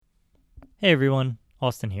Hey everyone,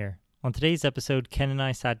 Austin here. On today's episode, Ken and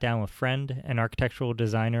I sat down with friend and architectural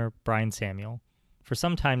designer Brian Samuel. For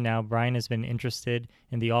some time now, Brian has been interested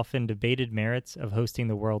in the often debated merits of hosting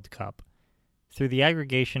the World Cup. Through the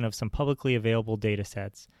aggregation of some publicly available data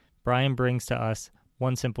sets, Brian brings to us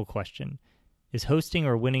one simple question. Is hosting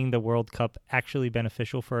or winning the World Cup actually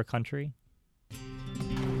beneficial for a country?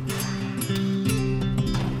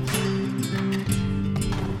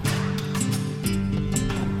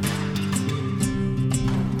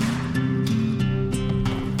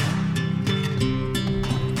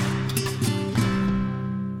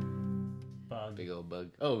 Big old bug.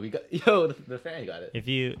 Oh, we got the fan got it. If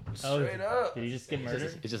you Straight up. did you just get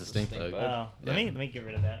murdered? It's just a stink bug. Oh, let me get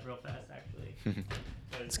rid of that real fast actually.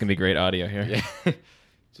 It's gonna be great audio here. Yeah.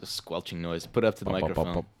 Just squelching noise. Put it up to the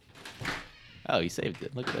microphone. Oh, you saved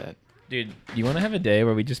it. Look at that. Dude, do you want to have a day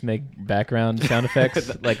where we just make background sound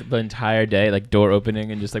effects like the entire day, like door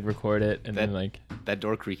opening, and just like record it, and then like That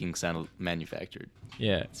door creaking sounded manufactured.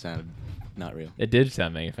 yeah, It sounded not real. it did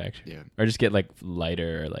sound manufactured. Yeah. Or just get like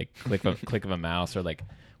lighter, or like click of a mouse, or like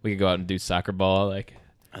we could go out and do soccer ball, like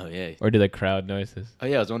Oh yeah. or do like crowd noises. Oh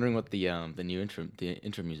yeah. I was wondering what the new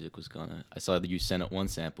intro music was gonna. I saw that you sent it one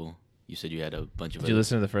sample. You said you had a bunch of. Did you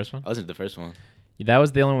listen to the first one? I listened to the first one. That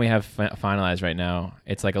was the only one we have finalized right now.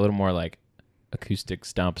 It's like a little more like acoustic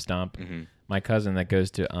stomp. Mm-hmm. My cousin that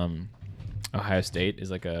goes to Ohio State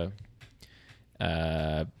is like a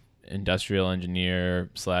industrial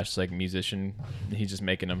engineer / like musician. He's just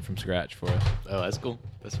making them from scratch for us. Oh, that's cool.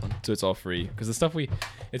 That's fun. So it's all free because the stuff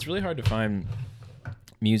it's really hard to find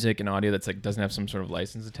music and audio that's like doesn't have some sort of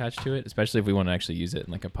license attached to it, especially if we want to actually use it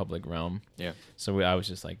in like a public realm. Yeah. So I was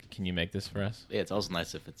just like, can you make this for us? Yeah. It's also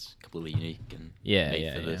nice if it's completely unique and Yeah,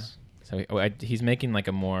 made for this. So he's making like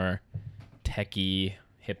a more techie,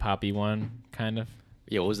 hip hoppy one, kind of.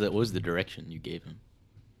 Yeah. What was the direction you gave him?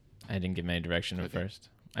 I didn't give him any direction at Okay. first.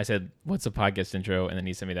 I said, "What's a podcast intro?" And then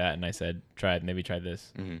he sent me that, and I said, maybe try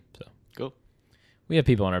this." Mm-hmm. So Cool. we have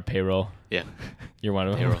people on our payroll. Yeah. You're one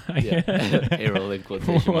of Payroll. them. Yeah. Payroll in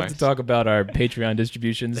quotation We'll have marks. to talk about our Patreon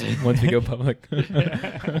distributions once we go public.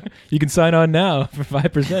 You can sign on now for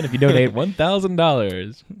 5% if you donate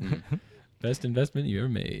 $1,000. Best investment you ever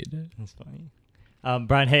made. That's funny.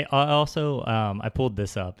 Brian, hey, I pulled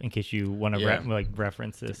this up in case you want to Yeah.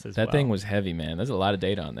 reference this as well. That thing was heavy, man. There's a lot of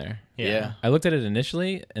data on there. Yeah. I looked at it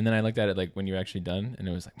initially, and then I looked at it like when you were actually done, and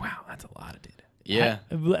it was like, wow, that's a lot of data. Yeah.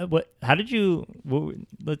 How did you?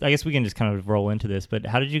 I guess we can just kind of roll into this, but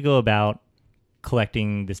how did you go about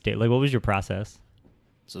collecting this data? Like, what was your process?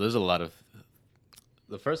 So there's a lot of.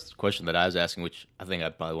 The first question that I was asking, which I think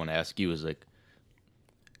I'd probably want to ask you, is like,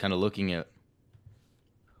 kind of looking at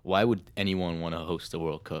why would anyone want to host the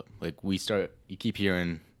World Cup? Like you keep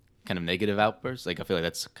hearing kind of negative outbursts. Like I feel like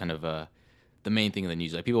that's kind of the main thing in the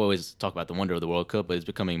news. Like people always talk about the wonder of the World Cup, but it's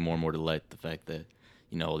becoming more and more to light the fact that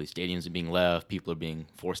all these stadiums are being left, people are being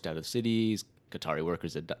forced out of cities, Qatari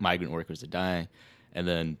workers, migrant workers are dying, and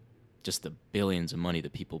then just the billions of money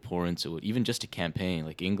that people pour into it, even just a campaign.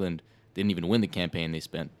 Like England didn't even win the campaign; they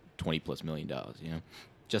spent $20+ million,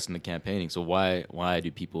 just in the campaigning. So why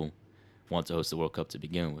do people want to host the World Cup to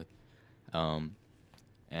begin with?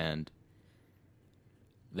 And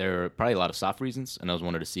there are probably a lot of soft reasons, and I was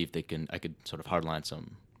wanted to see if I could sort of hardline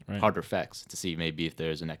some harder facts to see maybe if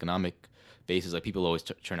there's an economic basis. Like people always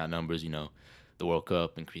churn out numbers, the World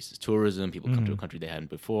Cup increases tourism, people come to a country they hadn't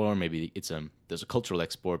before. Maybe there's a cultural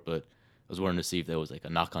export, but I was wanting to see if there was like a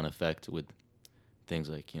knock-on effect with things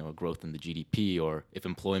like a growth in the GDP, or if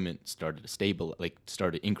employment started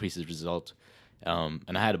to increase as a result.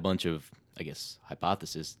 And I had a bunch of, I guess,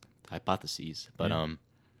 hypotheses, but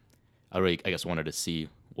I guess wanted to see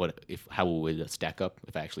how it would stack up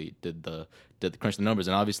if I actually did the crunch the numbers.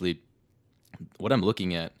 And obviously, what I'm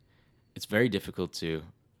looking at, it's very difficult to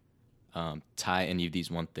tie any of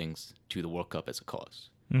these one things to the World Cup as a cause.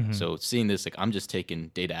 Mm-hmm. So seeing this, like I'm just taking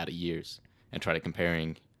data out of years and try to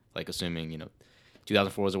comparing, like assuming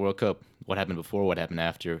 2004 was a World Cup, what happened before, what happened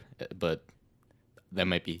after, but there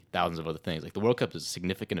might be thousands of other things. Like the World Cup is a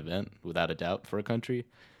significant event without a doubt for a country,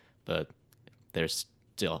 but there's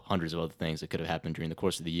still hundreds of other things that could have happened during the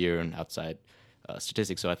course of the year and outside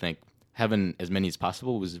statistics. So I think having as many as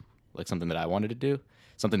possible was like something that I wanted to do,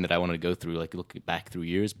 something that I wanted to go through, like look back through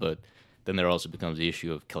years. But then there also becomes the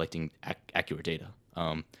issue of collecting accurate data.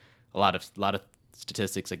 A lot of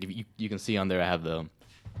statistics, like if you can see on there, I have a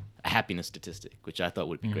happiness statistic, which I thought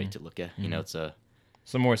would be great to look at. It's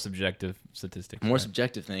Some more subjective statistics. More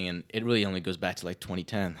subjective thing, and it really only goes back to like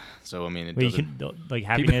 2010. So I mean, it Well, you doesn't. can, like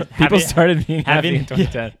happiness. People started being happy in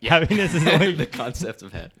 2010. Yeah, happiness is only the concept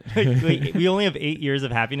of happiness. we only have 8 years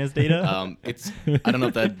of happiness data. It's I don't know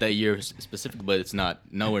if that year is specific, but it's not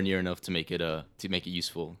nowhere near enough to make it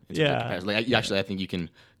useful. Yeah. Like actually, I think you can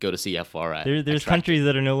go to see how far There's countries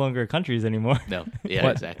that are no longer countries anymore. No, yeah,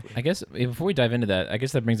 exactly. I guess before we dive into that, I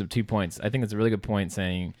guess that brings up 2 points. I think it's a really good point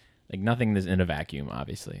saying like nothing is in a vacuum.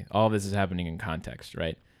 Obviously, all of this is happening in context,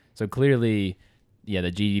 right? So clearly, yeah,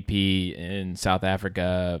 the GDP in South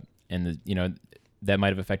Africa and that might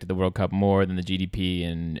have affected the World Cup more than the GDP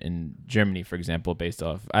in Germany, for example, based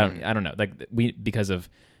off I don't know, like because of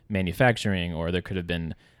manufacturing, or there could have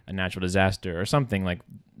been a natural disaster or something. Like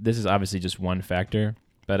this is obviously just one factor,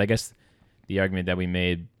 but I guess the argument that we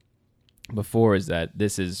made before is that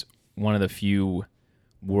this is one of the few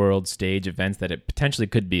world stage events that it potentially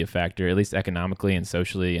could be a factor, at least economically and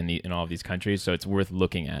socially in all of these countries. So it's worth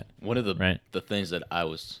looking at. One of the things that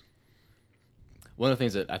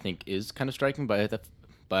I think is kind of striking by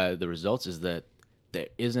the results is that there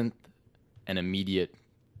isn't an immediate,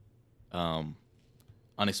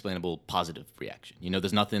 unexplainable positive reaction.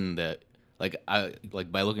 There's nothing that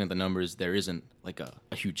by looking at the numbers, there isn't like a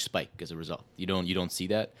huge spike as a result. You don't see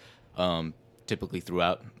that. Typically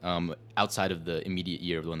throughout, outside of the immediate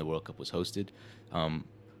year when the World Cup was hosted.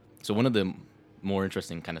 So one of the more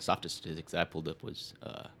interesting kind of softer statistics I pulled up was,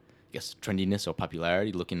 I guess, trendiness or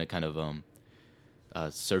popularity, looking at kind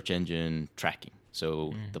of search engine tracking.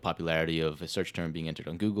 So the popularity of a search term being entered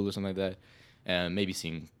on Google or something like that, and maybe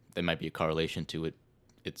seeing there might be a correlation to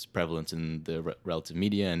its prevalence in the relative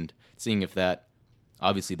media, and seeing if that,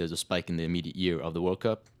 obviously there's a spike in the immediate year of the World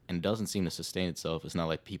Cup, and it doesn't seem to sustain itself. It's not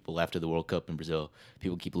like people after the World Cup in Brazil,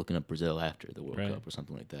 people keep looking up Brazil after the World Cup or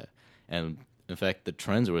something like that. And in fact, the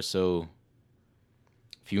trends were so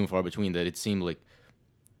few and far between that it seemed like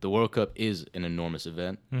the World Cup is an enormous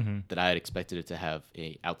event that I had expected it to have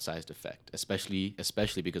a outsized effect, especially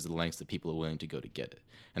because of the lengths that people are willing to go to get it.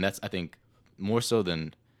 And that's, I think, more so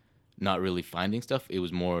than not really finding stuff. It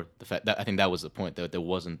was more the fact that I think that was the point, that there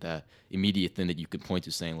wasn't that immediate thing that you could point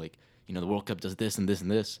to saying like, the World Cup does this and this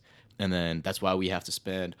and this, and then that's why we have to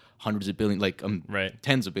spend hundreds of billions,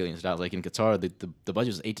 tens of billions of dollars. Like in Qatar, the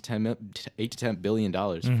budget is $8 to $10 billion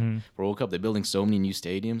for World Cup. They're building so many new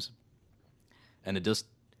stadiums, and it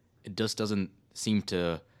just doesn't seem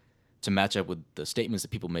to match up with the statements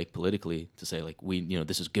that people make politically to say like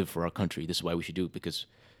this is good for our country. This is why we should do it, because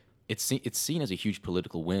it's seen as a huge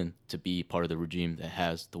political win to be part of the regime that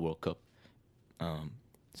has the World Cup.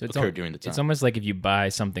 So during the time. It's almost like if you buy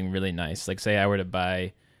something really nice, like say I were to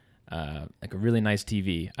buy like a really nice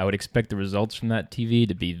TV, I would expect the results from that TV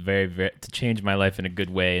to be very, very, to change my life in a good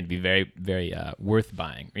way and be very, very worth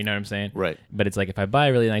buying. You know what I'm saying? Right. But it's like if I buy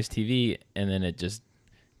a really nice TV and then it just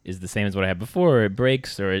is the same as what I had before, or it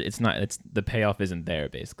breaks, or the payoff isn't there,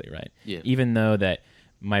 basically, right? Yeah. Even though that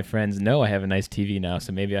my friends know I have a nice TV now,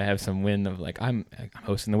 so maybe I have some win of like I'm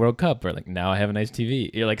hosting the World Cup, or like now I have a nice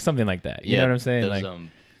TV, like something like that. You know what I'm saying?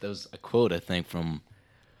 There was a quote I think from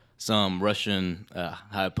some Russian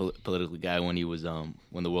high political guy when he was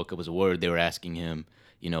when the World Cup was awarded. They were asking him,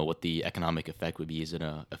 what the economic effect would be. Is it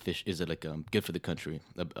like good for the country,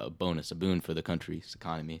 a bonus, a boon for the country's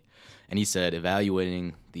economy? And he said,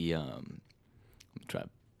 evaluating the let me try to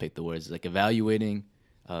pick the words, like evaluating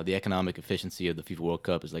the economic efficiency of the FIFA World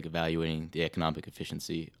Cup is like evaluating the economic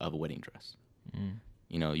efficiency of a wedding dress.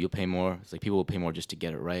 You'll pay more. It's like people will pay more just to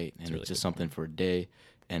get it right, and it's just something for a day.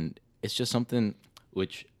 And it's just something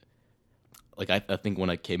which, like, I think when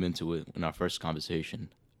I came into it in our first conversation,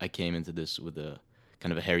 I came into this with a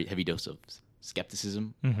kind of a heavy dose of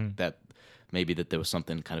skepticism that maybe that there was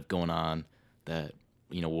something kind of going on, that,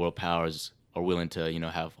 world powers are willing to,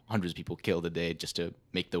 have hundreds of people killed a day just to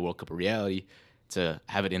make the World Cup a reality, to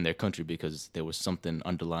have it in their country because there was something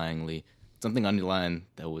underlying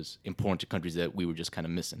that was important to countries that we were just kind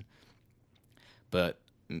of missing. But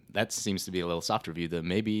that seems to be a little softer view, that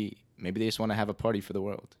maybe they just want to have a party for the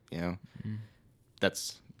world,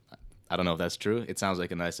 That's, I don't know if that's true. It sounds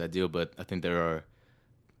like a nice ideal, but I think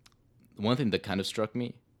one thing that kind of struck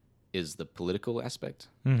me is the political aspect.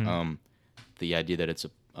 The idea that it's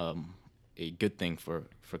a good thing for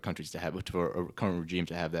countries to have, for a current regime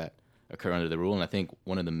to have that occur under the rule. And I think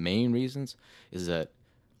one of the main reasons is that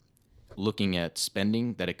looking at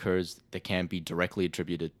spending that occurs that can be directly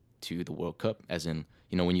attributed to the World Cup, as in,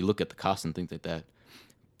 when you look at the costs and things like that,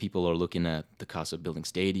 people are looking at the cost of building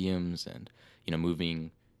stadiums and,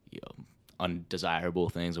 moving undesirable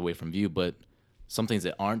things away from view, but some things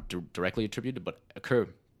that aren't directly attributed but occur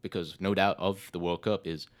because, no doubt, of the World Cup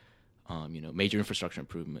is major infrastructure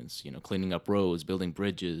improvements, cleaning up roads, building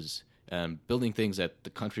bridges, building things that the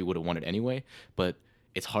country would have wanted anyway. But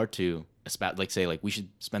it's hard to say we should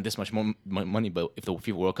spend this much more money, but if the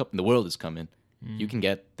FIFA World Cup and the world is coming, you can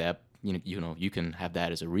get that. You can have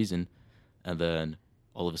that as a reason, and then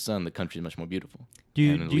all of a sudden the country is much more beautiful. Do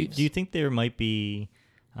you think there might be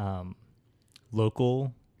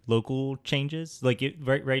local changes?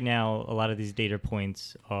 Right now, a lot of these data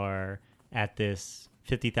points are at this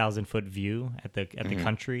 50,000 foot view at the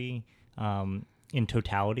country in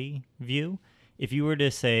totality view. If you were to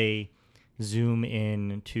say zoom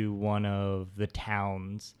in to one of the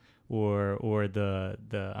towns or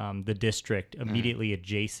the district immediately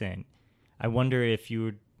adjacent, I wonder if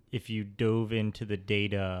you dove into the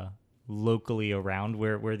data locally around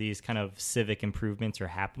where these kind of civic improvements are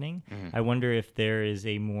happening. I wonder if there is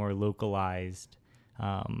a more localized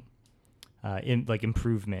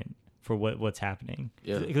improvement for what's happening.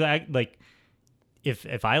 Yeah. Because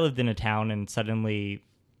if I lived in a town and suddenly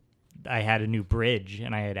I had a new bridge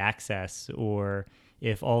and I had access, or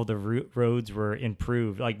if all the roads were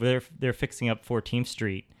improved, like they're fixing up 14th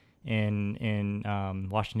Street in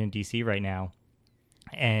Washington D.C. right now,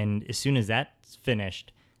 and as soon as that's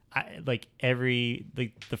finished, the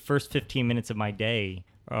first 15 minutes of my day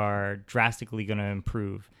are drastically going to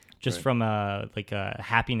improve just right. from a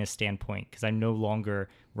happiness standpoint, because I'm no longer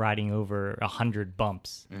riding over 100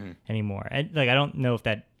 bumps anymore. I don't know if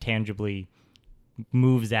that tangibly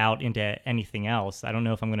moves out into anything else. I don't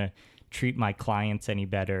know if I'm going to treat my clients any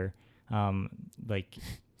better,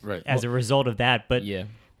 as a result of that. But yeah.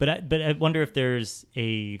 But I wonder if there's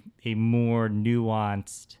a more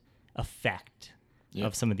nuanced effect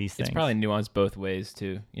of some of these things. It's probably nuanced both ways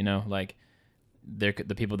too.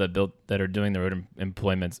 The people that are doing the road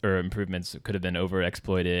improvements could have been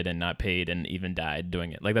overexploited and not paid and even died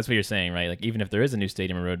doing it. Like, that's what you're saying, right? Like, even if there is a new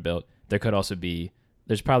stadium or road built,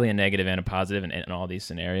 there's probably a negative and a positive in all these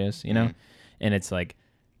scenarios, And it's like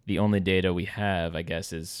the only data we have, I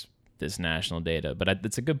guess, is this national data. But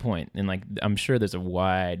it's a good point, and I'm sure there's a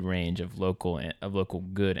wide range of local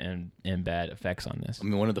good and bad effects on this. I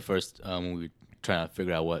mean, one of the first when we were trying to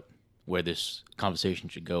figure out where this conversation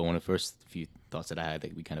should go, one of the first few thoughts that I had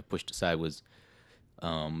that we kind of pushed aside was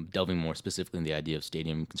delving more specifically in the idea of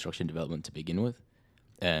stadium construction development to begin with,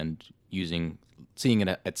 and seeing it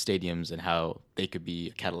at stadiums and how they could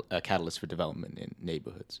be a catalyst for development in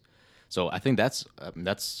neighborhoods. So I think that's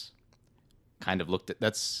kind of looked at.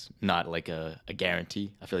 That's not like a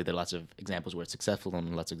guarantee. I feel like there are lots of examples where it's successful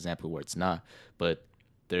and lots of examples where it's not. But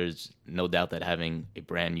there's no doubt that having a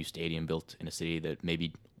brand new stadium built in a city that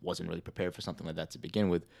maybe wasn't really prepared for something like that to begin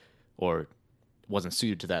with, or wasn't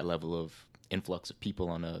suited to that level of influx of people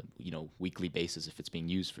on a weekly basis if it's being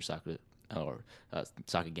used for soccer or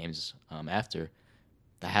soccer games after,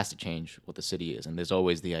 that has to change what the city is. And there's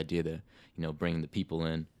always the idea that bringing the people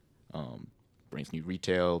in brings new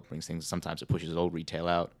retail, brings things. Sometimes it pushes old retail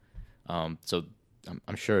out. So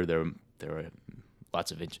I'm sure there are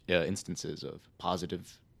lots of instances of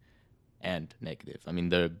positive and negative. I mean,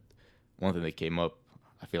 the one thing that came up,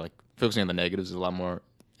 I feel like focusing on the negatives is a lot more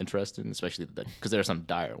interesting, especially because there are some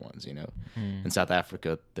dire ones. In South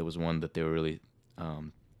Africa, there was one that they were really.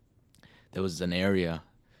 There was an area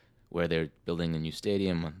where they're building a new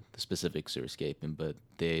stadium. The specifics are escaping, but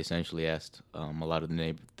they essentially asked a lot of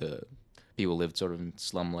the people lived sort of in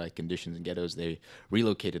slum-like conditions and ghettos. They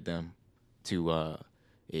relocated them to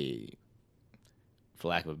for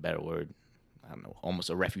lack of a better word, I don't know, almost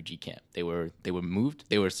a refugee camp. They were moved.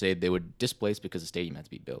 They were displaced because the stadium had to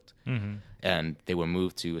be built, and they were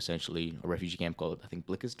moved to essentially a refugee camp called, I think,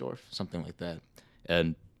 Blickersdorf, something like that.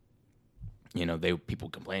 And people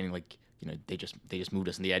complaining they just moved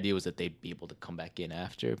us, and the idea was that they'd be able to come back in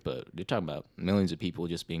after. But they're talking about millions of people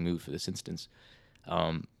just being moved for this instance.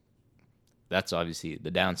 That's obviously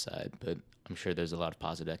the downside, but I'm sure there's a lot of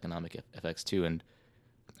positive economic effects too. And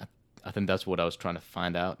I think that's what I was trying to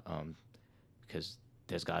find out, because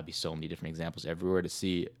there's got to be so many different examples everywhere to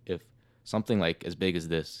see if something like as big as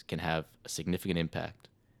this can have a significant impact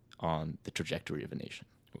on the trajectory of a nation.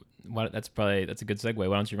 That's a good segue. Why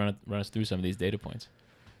don't you run us through some of these data points?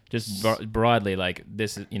 Just broadly, like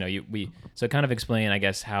this is, so kind of explain, I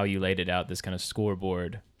guess, how you laid it out, this kind of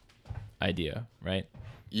scoreboard idea, right?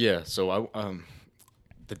 Yeah. So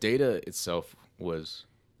the data itself was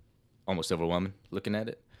almost overwhelming looking at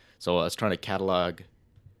it. So I was trying to catalog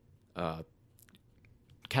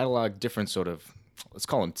different sort of, let's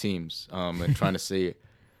call them teams, and trying to see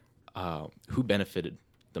who benefited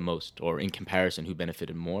the most, or in comparison, who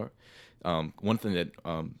benefited more. One thing that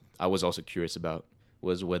I was also curious about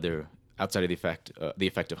was whether, outside of the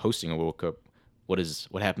effect of hosting a World Cup,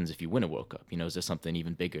 what happens if you win a World Cup? Is there something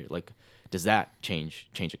even bigger? Like, does that change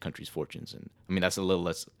a country's fortunes? And I mean, that's a little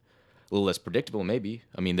less predictable, maybe.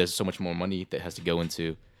 I mean, there's so much more money that has to go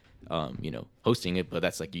into, hosting it. But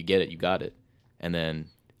that's like, you get it, you got it. And then,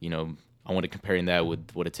 I want to comparing that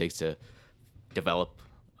with what it takes to develop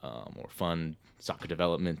or fund soccer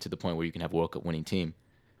development to the point where you can have a World Cup winning team.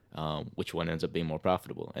 Which one ends up being more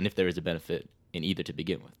profitable, and if there is a benefit in either to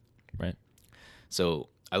begin with. Right. So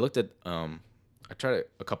I looked at, I tried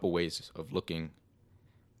a couple ways of looking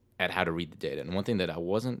at how to read the data. And one thing that I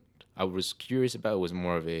was curious about was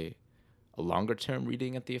more of a longer term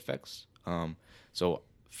reading at the effects. So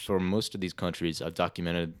for most of these countries, I've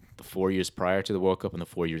documented the 4 years prior to the World Cup and the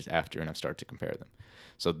 4 years after, and I've started to compare them.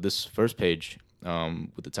 So this first page,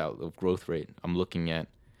 with the title of growth rate, I'm looking at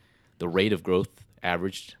the rate of growth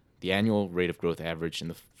averaged, the annual rate of growth average in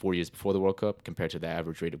the 4 years before the World Cup compared to the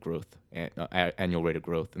average rate of growth, annual rate of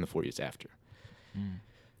growth in the 4 years after.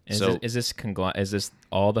 Is this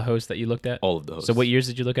all the hosts that you looked at? All of the hosts. So what years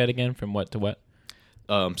did you look at again? From what to what?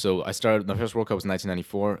 So I started, the first World Cup was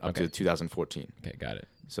 1994 up to 2014. Okay, got it.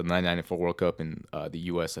 So the 1994 World Cup in the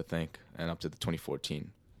U.S., I think, and up to the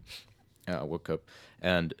 2014 World Cup.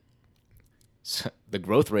 And so the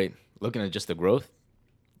growth rate, looking at just the growth,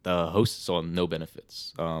 the hosts saw no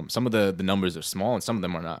benefits. Some of the numbers are small and some of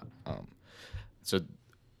them are not. So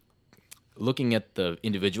looking at the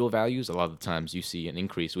individual values, a lot of the times you see an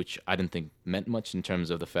increase, which I didn't think meant much in terms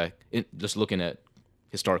of the fact, just looking at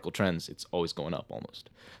historical trends, it's always going up almost.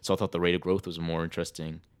 So I thought the rate of growth was a more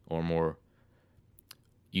interesting or more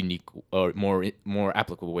unique or more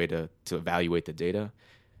applicable way to evaluate the data.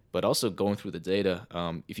 But also going through the data,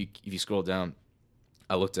 if you scroll down,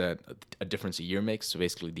 I looked at a difference a year makes. So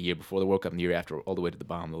basically the year before the World Cup and the year after, all the way to the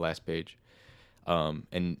bottom, the last page.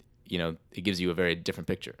 And, it gives you a very different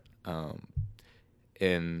picture.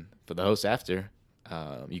 And for the hosts after,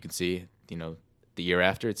 you can see, the year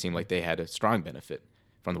after, it seemed like they had a strong benefit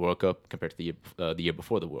from the World Cup compared to the year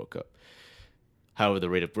before the World Cup. However, the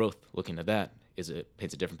rate of growth, looking at that,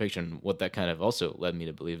 paints a different picture. And what that kind of also led me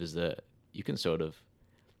to believe is that you can sort of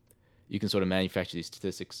manufacture these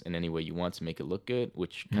statistics in any way you want to make it look good,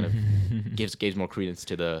 which kind of gives more credence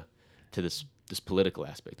to this political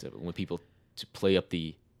aspect of it. When people to play up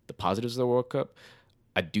the positives of the World Cup,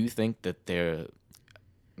 I do think that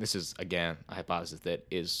this is again a hypothesis that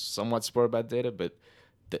is somewhat supported by data, but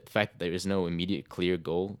the fact that there is no immediate clear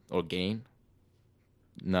goal or gain,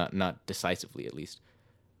 not decisively at least,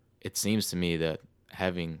 it seems to me that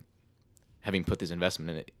having put this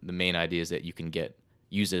investment in it, the main idea is that you can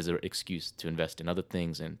use it as an excuse to invest in other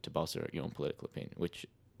things and to bolster your own political opinion, which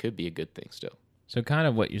could be a good thing still. So kind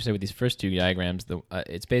of what you said with these first two diagrams,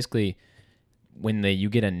 it's basically when you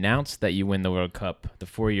get announced that you win the World Cup, the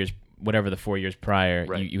 4 years, whatever the 4 years prior,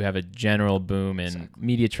 right. you have a general boom in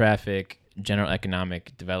media traffic, general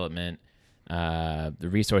economic development, the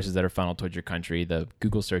resources that are funneled towards your country, the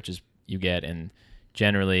Google searches you get, and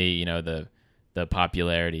generally, the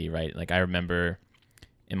popularity, right? Like I remember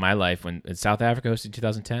in my life when South Africa hosted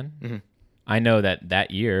 2010, mm-hmm. I know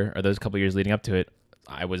that year or those couple years leading up to it,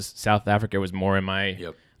 South Africa was more in my.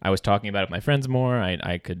 Yep. I was talking about it with my friends more.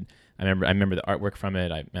 I remember the artwork from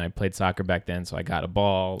it. I played soccer back then, so I got a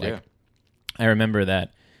ball. Yeah. I remember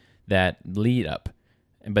that lead up,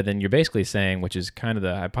 but then you're basically saying, which is kind of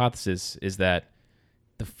the hypothesis, is that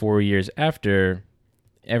the 4 years after,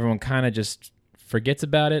 everyone kind of just forgets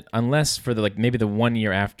about it, unless for maybe the 1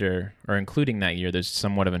 year after or including that year, there's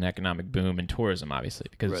somewhat of an economic boom in tourism, obviously,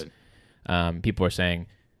 because people are saying,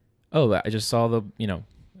 "Oh, I just saw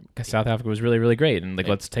South Africa was really, really great, and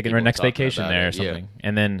let's take our next vacation there or something."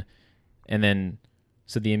 Yeah. And then,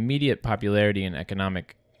 so the immediate popularity and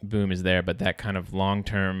economic boom is there, but that kind of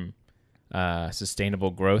long-term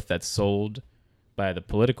sustainable growth that's sold by the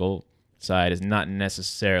political side is not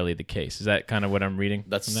necessarily the case. Is that kind of what I'm reading?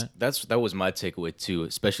 That was my takeaway too,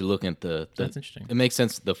 especially looking at That's interesting. It makes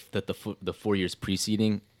sense that the 4 years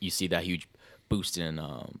preceding, you see that huge boost in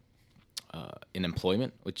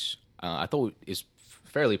employment, which I thought is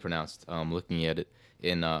fairly pronounced. Looking at it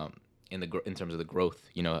in terms of the growth,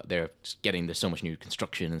 there's so much new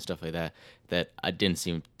construction and stuff like that I didn't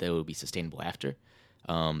seem that it would be sustainable after.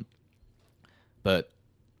 But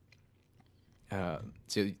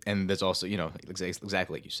and there's also,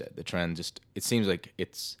 exactly like you said, the trend it seems like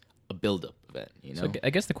it's a build-up event, So I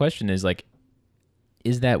guess the question is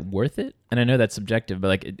is that worth it? And I know that's subjective,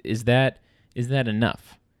 but is that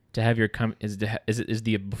enough to have your is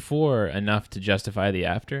the before enough to justify the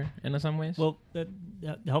after in some ways? Well,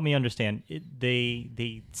 help me understand.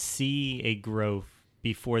 They see a growth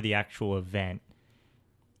before the actual event.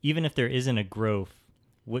 Even if there isn't a growth,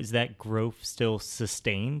 was that growth still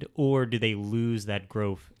sustained, or do they lose that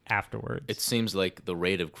growth afterwards? It seems like the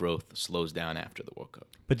rate of growth slows down after the World Cup.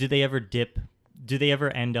 But do they ever dip? Do they ever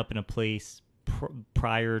end up in a place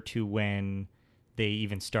prior to when they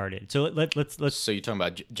even started? So let's. So you're talking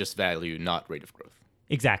about just value, not rate of growth.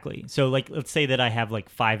 Exactly. So like, let's say that I have like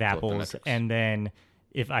 5 apples, and then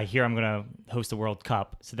if I hear I'm going to host the World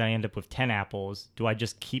Cup, so then I end up with 10 apples. Do I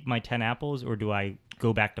just keep my 10 apples, or do I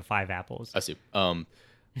go back to 5 apples? I see. To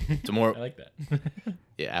more. I like that.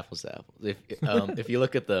 Yeah, apples to apples. If you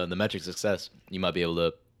look at the metric success, you might be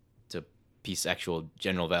able to piece actual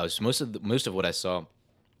general values. Most of what I saw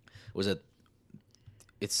was that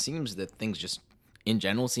it seems that things just in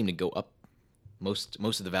general seem to go up. Most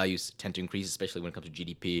of the values tend to increase, especially when it comes to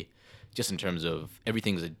GDP, just in terms of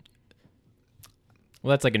everything's well,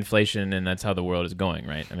 that's like inflation, and that's how the world is going,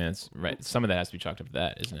 right? I mean, that's right. Some of that has to be chalked up to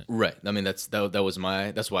that, isn't it? Right. I mean, that's why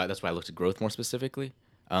I looked at growth more specifically.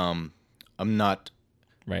 I'm not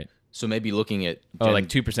right. So maybe looking at like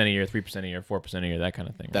 2% a year, 3% a year, 4% a year, that kind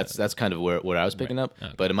of thing. That's kind of where I was picking up.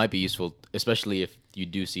 Okay. But it might be useful, especially if you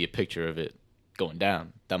do see a picture of it going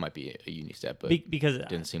down. That might be a unique step, but because it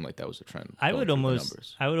didn't seem like that was a trend. I would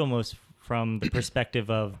almost, from the perspective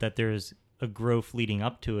of that, there's a growth leading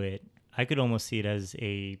up to it. I could almost see it as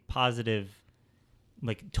a positive,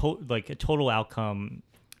 like a total outcome,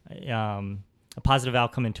 a positive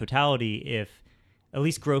outcome in totality. If at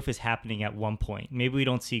least growth is happening at one point, maybe we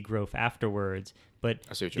don't see growth afterwards, but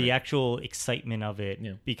the actual excitement of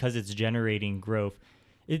it, because it's generating growth.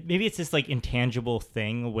 Maybe it's this like intangible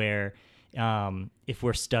thing where if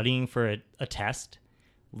we're studying for a test,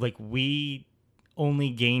 like we only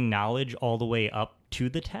gain knowledge all the way up to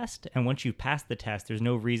the test, and once you pass the test, there's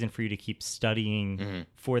no reason for you to keep studying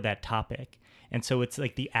for that topic. And so it's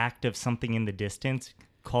like the act of something in the distance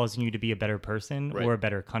causing you to be a better person or a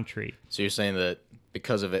better country. So you're saying that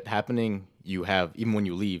because of it happening, you have, even when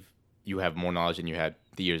you leave, you have more knowledge than you had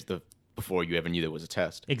the years before you ever knew there was a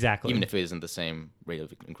test. Exactly. Even if it isn't the same rate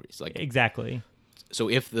of increase. Exactly. So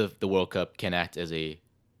if the World Cup can act as a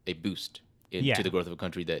boost to the growth of a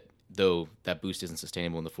country, that though that boost isn't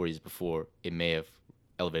sustainable in the 4 years before, it may have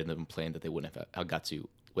elevated them in a plane that they wouldn't have got to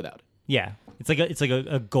without it. Yeah, it's like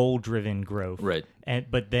a goal-driven growth, right?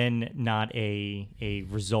 But then not a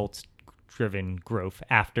results-driven growth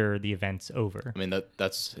after the event's over. I mean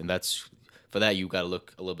that's for that you got to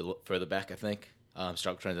look a little bit further back. I think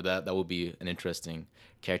stock trends of that would be an interesting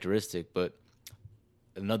characteristic. But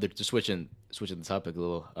another, to switching the topic a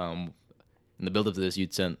little, in the build-up to this,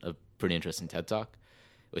 you'd sent a pretty interesting TED Talk,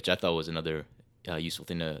 which I thought was another useful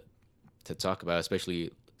thing to talk about,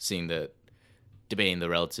 especially debating the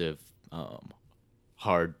relative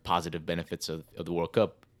hard positive benefits of the World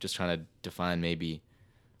Cup. Just trying to define maybe,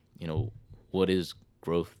 what is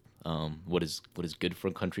growth, what is good for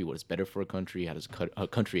a country, what is better for a country, how does a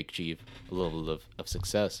country achieve a level of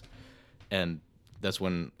success. And that's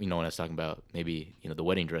when, when I was talking about maybe, the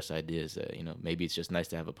wedding dress idea is that, maybe it's just nice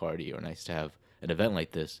to have a party or nice to have an event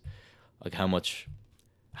like this. Like how much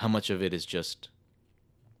of it is just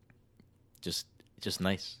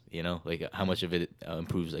nice, like how much of it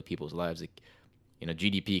improves like people's lives. Like,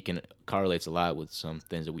 GDP correlates a lot with some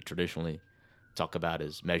things that we traditionally talk about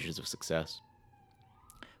as measures of success.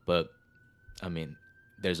 But I mean,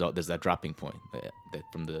 there's that dropping point that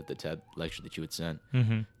from the TED lecture that you had sent,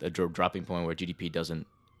 the dropping point where GDP doesn't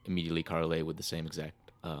immediately correlate with the same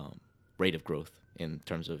exact rate of growth in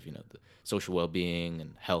terms of the social well-being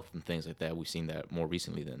and health and things like that. We've seen that more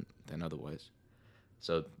recently than otherwise.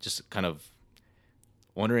 So just kind of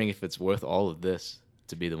wondering if it's worth all of this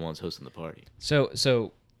to be the ones hosting the party. So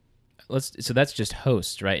that's just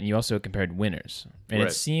hosts, right? And you also compared winners. And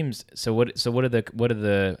It seems what are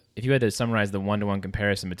the if you had to summarize the 1-to-1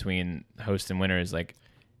 comparison between hosts and winners, like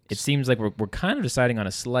it seems like we're kind of deciding on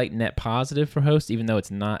a slight net positive for hosts, even though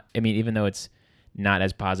it's not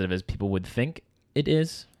as positive as people would think it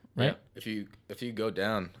is, right? Yeah. If you go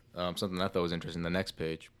down, something I thought was interesting, the next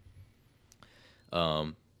page,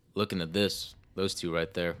 looking at those two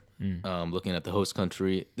right there, looking at the host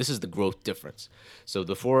country, this is the growth difference. So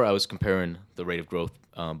before I was comparing the rate of growth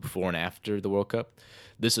before and after the World Cup.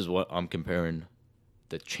 This is what I'm comparing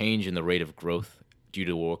the change in the rate of growth due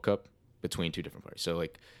to the World Cup between two different parties. So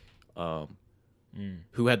like,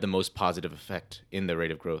 who had the most positive effect in the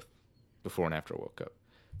rate of growth before and after a World Cup?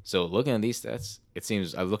 So looking at these stats, it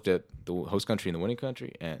seems I looked at the host country and the winning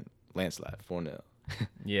country, and landslide 4-0.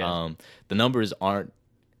 Yeah. The numbers aren't.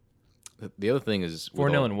 The other thing is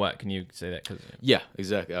 4-0 and what? Can you say that? Yeah,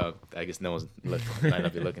 exactly. I guess no one's might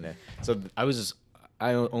not be looking at. So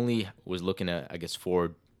I only was looking at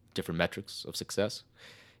 4 different metrics of success,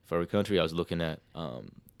 for every country. I was looking at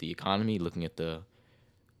the economy, looking at the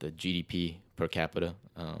GDP per capita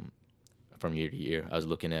from year to year. I was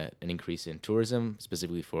looking at an increase in tourism,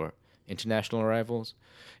 specifically for international arrivals,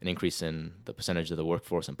 an increase in the percentage of the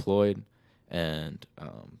workforce employed, and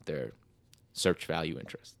their search value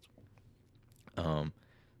interest.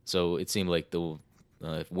 So it seemed like the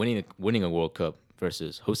winning a World Cup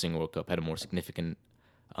versus hosting a World Cup had a more significant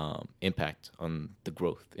impact on the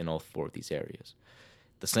growth in all four of these areas.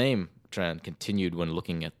 The same trend continued when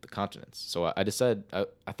looking at the continents. So I decided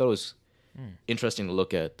I thought it was interesting to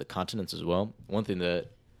look at the continents as well. One thing that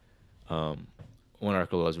one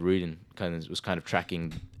article I was reading was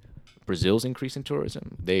tracking Brazil's increase in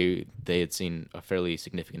tourism. They had seen a fairly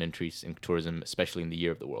significant increase in tourism, especially in the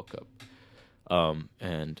year of the World Cup.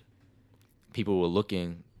 And people were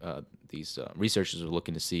looking, these researchers were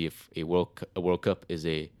looking to see if a World Cup is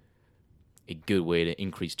a good way to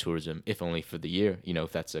increase tourism, if only for the year.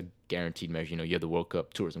 If that's a guaranteed measure, you have the World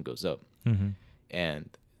Cup, tourism goes up. Mm-hmm. And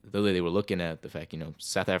though they were looking at the fact,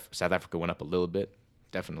 South Africa went up a little bit,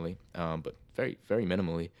 definitely, but very, very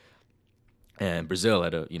minimally. And Brazil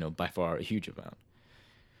had by far a huge amount.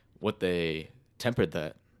 What they tempered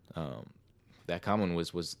that comment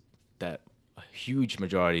was that a huge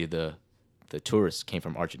majority of the tourists came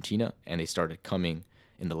from Argentina, and they started coming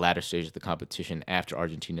in the latter stage of the competition after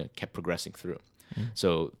Argentina kept progressing through. Mm-hmm.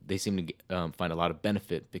 So they seem to find a lot of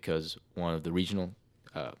benefit because, one, of the regional,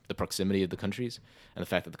 the proximity of the countries, and the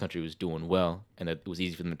fact that the country was doing well, and that it was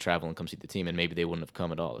easy for them to travel and come see the team, and maybe they wouldn't have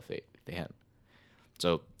come at all if they hadn't.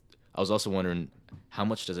 So I was also wondering, how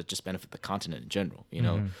much does it just benefit the continent in general?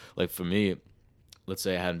 Mm-hmm. Like for me, let's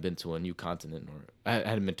say I hadn't been to a new continent, or I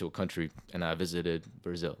hadn't been to a country, and I visited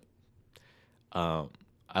Brazil.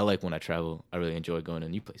 I like when I travel, I really enjoy going to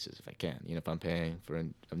new places if I can. If I'm paying for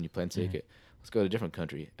a new plane ticket, let's go to a different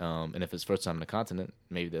country. And if it's first time on the continent,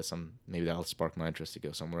 maybe that'll spark my interest to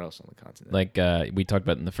go somewhere else on the continent. Like we talked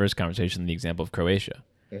about in the first conversation, the example of Croatia.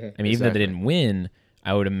 Mm-hmm. I mean, even though they didn't win,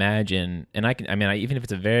 I would imagine, and even if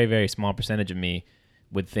it's a very, very small percentage of me,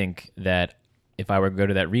 would think that if I were to go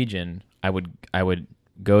to that region, I would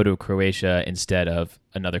go to Croatia instead of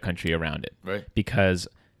another country around it, right? Because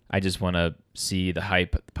I just want to see the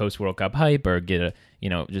hype, post World Cup hype, or get a,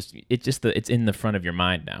 it's in the front of your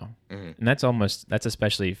mind now, mm-hmm. and that's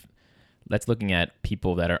looking at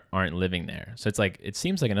people that aren't living there. So it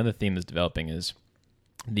seems like another theme that's developing is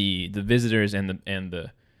the visitors and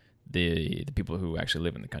the people who actually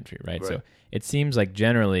live in the country, right? So it seems like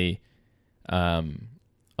generally, a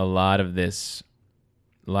lot of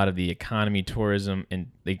the economy, tourism, and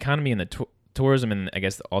the economy and the tourism, and I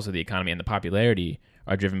guess also the economy and the popularity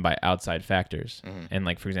are driven by outside factors. Mm-hmm. And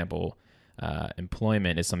like, for example,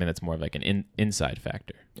 employment is something that's more of like an inside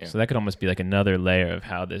factor. Yeah. So that could almost be like another layer of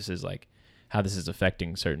how this is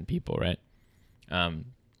affecting certain people, right?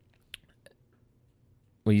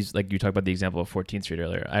 You talked about the example of 14th Street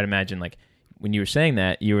earlier. I'd imagine like when you were saying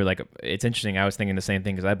that, you were like, it's interesting. I was thinking the same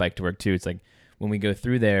thing because I bike to work too. It's like when we go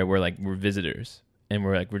through there, we're visitors, and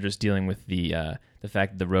we're just dealing with the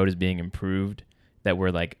fact that the road is being improved, that we're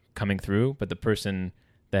like coming through, but the person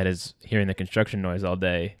that is hearing the construction noise all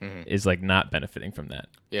day mm-hmm. is like not benefiting from that.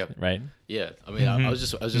 Yeah. Right. Yeah. I mean, mm-hmm. I was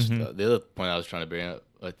just mm-hmm. The other point I was trying to bring up,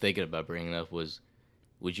 thinking about bringing up, was,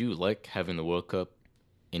 would you like having the World Cup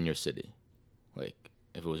in your city? Like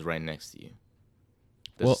if it was right next to you.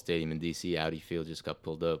 There's a stadium in DC, Audi Field just got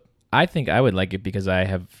pulled up. I think I would like it because I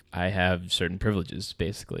have certain privileges,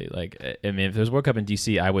 basically. Like, I mean, if there was World Cup in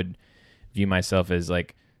DC, I would view myself as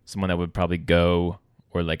like someone that would probably go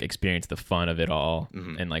or like experience the fun of it all,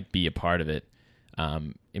 mm-hmm. and like be a part of it.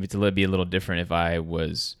 If it's be a little different if I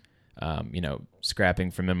was,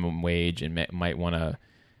 scrapping for minimum wage and might want to,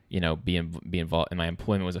 be involved, and my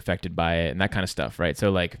employment was affected by it and that kind of stuff, right?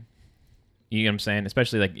 So like, you know what I'm saying?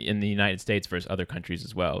 Especially like in the United States versus other countries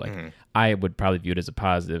as well. Like, mm-hmm. I would probably view it as a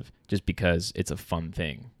positive just because it's a fun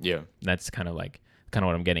thing. Yeah. That's kind of what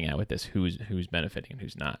I'm getting at with this. Who's benefiting and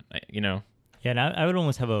who's not, Yeah, and I would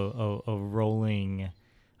almost have a rolling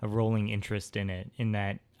interest in it, in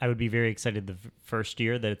that I would be very excited the first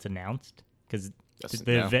year that it's announced, because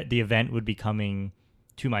the event would be coming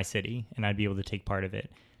to my city and I'd be able to take part of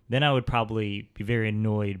it. Then I would probably be very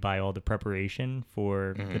annoyed by all the preparation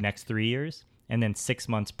for mm-hmm. the next 3 years. And then 6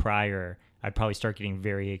 months prior, I'd probably start getting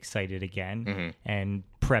very excited again mm-hmm. and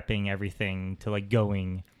prepping everything to like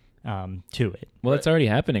going to it. Well, it's already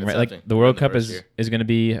happening, right? Like the World Cup is going to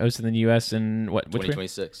be hosted in the U.S. in what?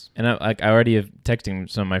 2026. And I already have texting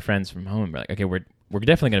some of my friends from home. We're like, okay, we're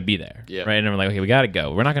definitely going to be there, yeah. right? And I'm like, okay, we got to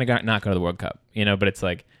go. We're not going to not go to the World Cup, but it's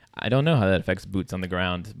like I don't know how that affects boots on the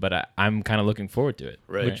ground, but I'm kind of looking forward to it.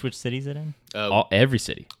 Right. Which city is it in? Every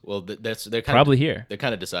city. Well, they're Probably here. They're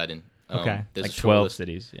kind of deciding. Okay. There's Like a short 12 list.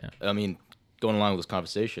 cities, yeah. I mean, going along with this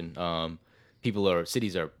conversation,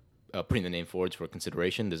 cities are putting the name forward for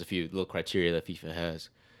consideration. There's a few little criteria that FIFA has.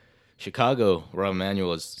 Chicago, Raul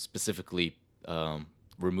Emanuel has specifically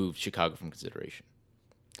removed Chicago from consideration,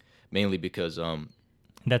 mainly because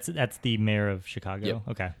That's the mayor of Chicago. Yep.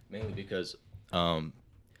 Okay. mainly because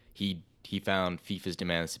he found FIFA's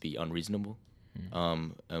demands to be unreasonable.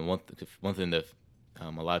 And one thing that a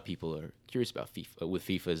lot of people are curious about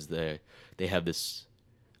FIFA is they have this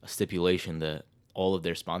stipulation that all of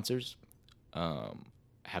their sponsors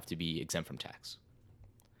have to be exempt from tax,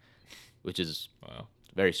 which is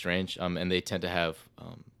very strange. And they tend to have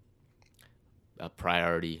a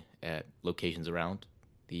priority at locations around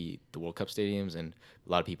the World Cup stadiums, and a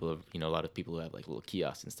lot of people who have like little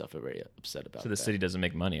kiosks and stuff are very upset about. So the city doesn't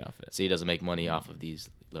make money off it. City doesn't make money off of these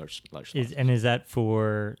large sponsors. Is that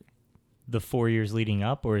for the 4 years leading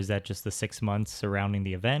up, or is that just the 6 months surrounding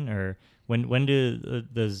the event, or when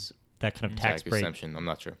does that kind of tax break? exemption? I'm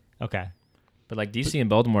not sure. Okay. But like DC and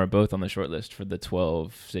Baltimore are both on the short list for the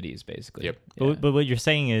 12 cities, basically. Yep. Yeah. But what you're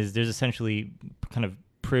saying is there's essentially kind of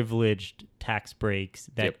privileged tax breaks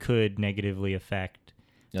that Yep. could negatively affect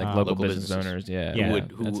Like local local business businesses. owners, yeah. Yeah.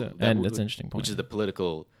 That's an interesting point. Which is the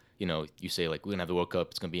political, you say like we're gonna have the World Cup,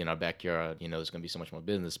 it's gonna be in our backyard, there's gonna be so much more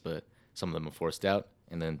business, but some of them are forced out,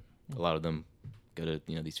 and then a lot of them go to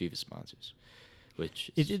these FIFA sponsors, which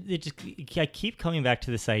is, I keep coming back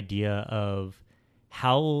to this idea of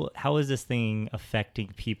how is this thing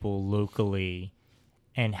affecting people locally,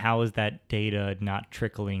 and how is that data not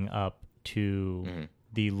trickling up to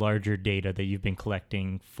the larger data that you've been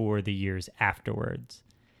collecting for the years afterwards,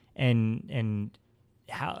 and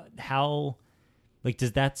how like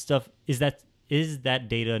does that stuff is that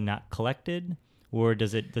data not collected, or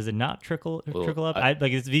does it not trickle up?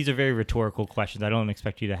 These are very rhetorical questions. I don't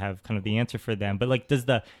expect you to have kind of the answer for them, but like does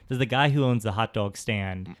the guy who owns the hot dog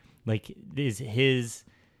stand, like is his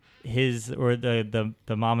or the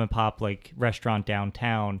mom and pop like restaurant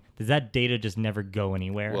downtown, does that data just never go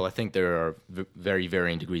anywhere? well, I think there are very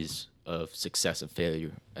varying degrees of success and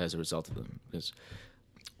failure as a result of them. Because,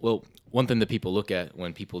 well, one thing that people look at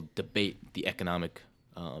when people debate the economic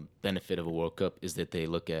benefit of a World Cup is that they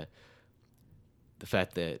look at the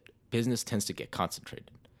fact that business tends to get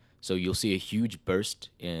concentrated. So you'll see a huge burst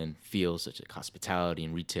in fields such as hospitality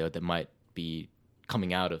and retail that might be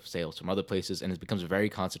coming out of sales from other places, and it becomes very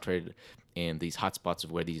concentrated in these hotspots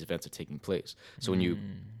of where these events are taking place. So when you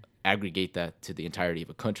aggregate that to the entirety of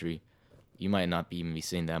a country, you might not even be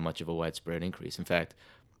seeing that much of a widespread increase. In fact,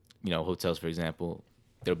 hotels, for example,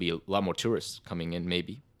 there'll be a lot more tourists coming in,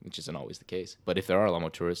 maybe, which isn't always the case. But if there are a lot more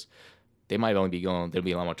tourists, there'll be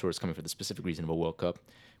a lot more tourists coming for the specific reason of a World Cup,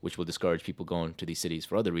 which will discourage people going to these cities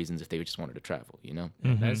for other reasons if they just wanted to travel,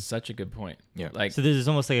 That's such a good point. Yeah. Like, so there's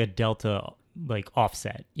almost like a delta like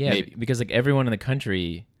offset. yeah, maybe. because like everyone in the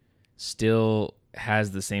country still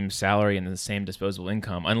has the same salary and the same disposable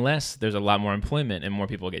income, unless there's a lot more employment and more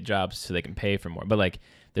people get jobs so they can pay for more. But like,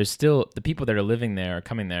 there's still the people that are living there or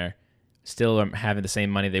coming there still are having the same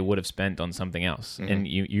money they would have spent on something else. And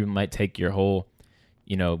you might take your whole,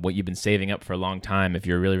 what you've been saving up for a long time, if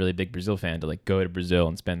you're a really, really big Brazil fan, to like go to Brazil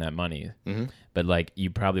and spend that money. But like, you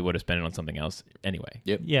probably would have spent it on something else anyway.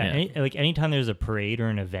 Yep. Yeah. Anytime there's a parade or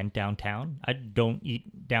an event downtown, I don't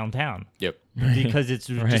eat downtown. Yep. Because it's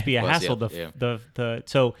just be a Plus, hassle. yeah.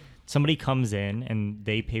 So somebody comes in and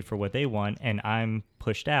they pay for what they want, and I'm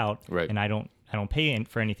pushed out, Right. and I don't pay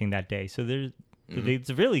for anything that day. So it's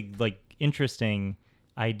a really like interesting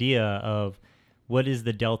idea of what is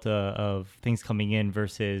the delta of things coming in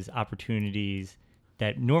versus opportunities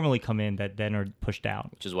that normally come in that then are pushed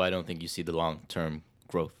out. Which is why I don't think you see the long-term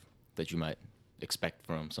growth that you might expect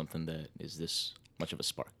from something that is this much of a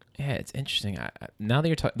spark. Yeah, it's interesting. Now that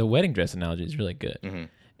you're talking, the wedding dress analogy is really good.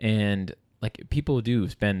 And like, people do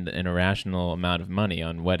spend an irrational amount of money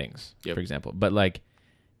on weddings, for example. But like,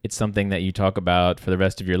 it's something that you talk about for the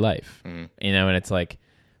rest of your life. And it's like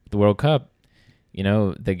the World Cup,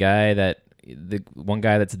 the one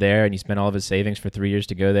guy that's there and he spent all of his savings for 3 years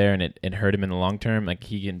to go there, and it hurt him in the long term. Like,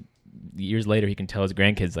 years later, he can tell his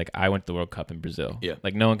grandkids, like, I went to the World Cup in Brazil. Yeah.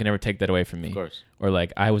 Like, no one can ever take that away from me. Of course. Or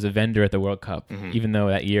like, I was a vendor at the World Cup, even though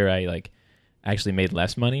that year I like actually made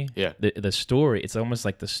less money. Yeah. The story, it's almost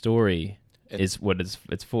like the story is what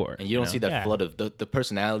it's for. And you don't see that Yeah. flood of the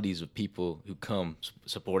personalities of people who come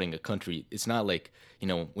supporting a country. It's not like,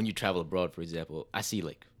 when you travel abroad, for example, I see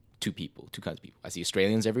like two kinds of people. I see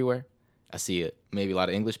Australians everywhere, I see maybe a lot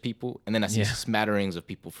of English people, and then I see smatterings of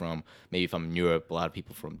people from, maybe if I'm in Europe, a lot of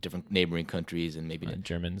people from different neighboring countries, and maybe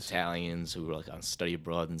Germans, Italians who are like on study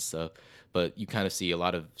abroad and stuff. But you kind of see a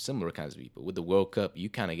lot of similar kinds of people. With the World Cup, you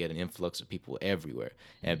kind of get an influx of people everywhere,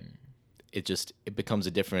 and it becomes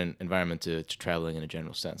a different environment to traveling in a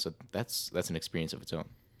general sense. So that's an experience of its own.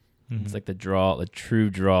 It's like the true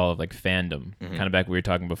draw of like fandom. Kind of back we were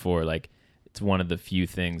talking before, like it's one of the few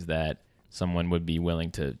things that someone would be willing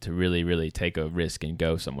to really, really take a risk and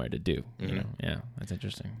go somewhere to do. You know? Yeah, that's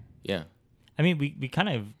interesting. Yeah. I mean, we kind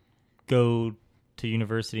of go to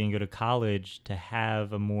university and go to college to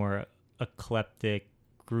have a more eclectic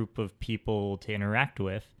group of people to interact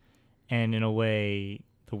with. And in a way,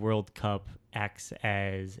 the World Cup acts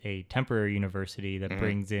as a temporary university that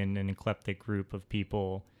brings in an eclectic group of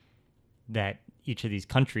people that each of these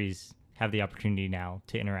countries have the opportunity now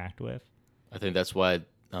to interact with. I think that's why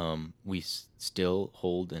we still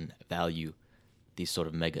hold and value these sort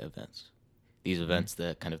of mega events. These events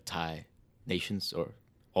that kind of tie nations or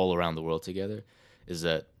all around the world together, is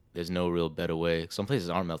that there's no real better way. Some places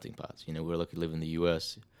aren't melting pots. You know, we're lucky to live in the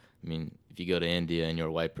U.S. I mean, if you go to India and you're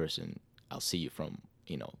a white person, I'll see you from,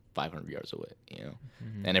 500 yards away,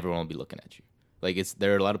 and everyone will be looking at you. Like,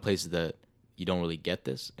 there are a lot of places that you don't really get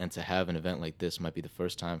this, and to have an event like this might be the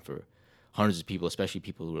first time for hundreds of people, especially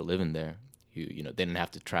people who are living there, who, they didn't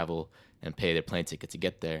have to travel and pay their plane ticket to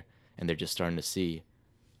get there, and they're just starting to see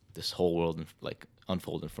this whole world like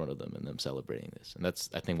unfold in front of them and them celebrating this. And that's,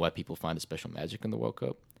 I think, why people find a special magic in the World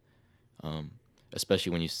Cup,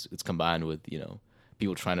 especially when it's combined with,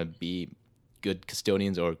 people trying to be good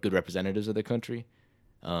custodians or good representatives of their country.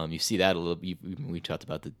 You see that a little. We talked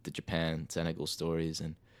about the Japan, Senegal stories,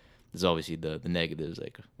 and there's obviously the negatives,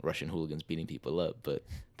 like Russian hooligans beating people up. But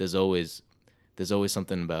there's always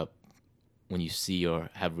something about when you see or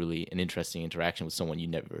have really an interesting interaction with someone you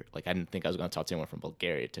never, like, I didn't think I was going to talk to anyone from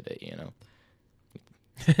Bulgaria today,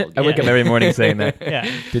 I wake up every morning saying that. Yeah.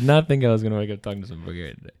 Did not think I was going to wake up talking to some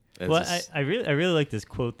Bulgaria today. Well, I really like this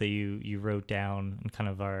quote that you wrote down in kind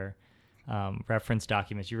of our reference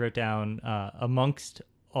documents. You wrote down, amongst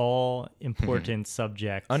all important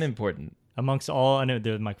subjects. Unimportant. Amongst all, I know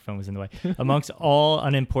the microphone was in the way. Amongst all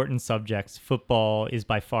unimportant subjects, football is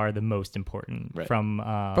by far the most important. Right. From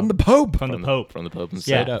the Pope. From the Pope. From the Pope.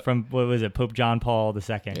 Yeah. From, what was it? Pope John Paul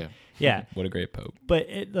II. Yeah. Yeah. What a great Pope. But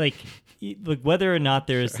like whether or not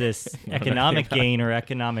there's this economic gain or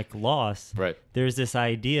economic loss, right, there's this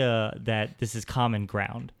idea that this is common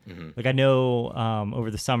ground. Like, I know over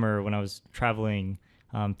the summer when I was traveling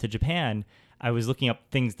to Japan, I was looking up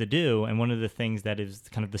things to do, and one of the things that is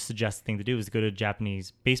kind of the suggested thing to do is go to a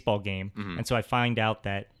Japanese baseball game. And so I find out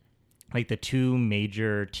that like the two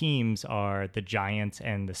major teams are the Giants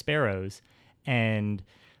and the Sparrows, and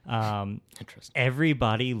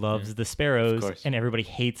everybody loves the Sparrows and everybody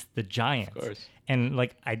hates the Giants. Of course. And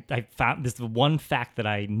like I found this one fact that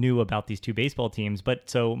I knew about these two baseball teams.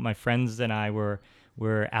 But so my friends and I were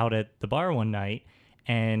out at the bar one night,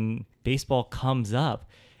 and baseball comes up,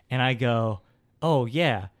 and I go, "Oh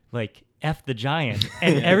yeah, like F the Giants,"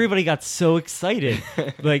 and everybody got so excited,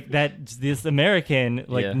 like that this American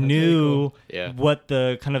knew what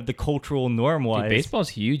the kind of the cultural norm was. Dude, baseball's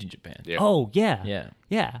huge in Japan. Yeah. Oh yeah.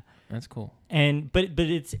 That's cool. And but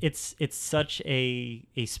it's such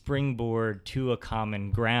a springboard to a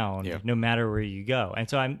common ground, no matter where you go. And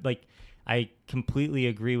so I completely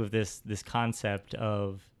agree with this concept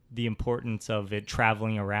of the importance of it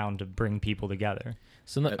traveling around to bring people together.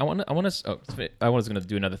 So I was going to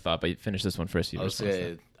do another thought, but finish this one first. I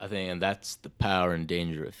think, and that's the power and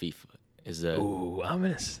danger of FIFA. Is that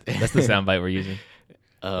ominous? That's the soundbite we're using.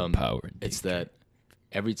 Power and danger. It's that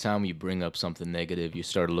every time you bring up something negative, you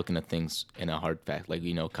start looking at things in a hard fact, like,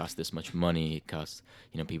 it costs this much money, it costs,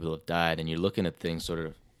 people have died, and you're looking at things sort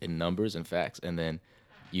of in numbers and facts, and then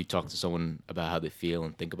you talk to someone about how they feel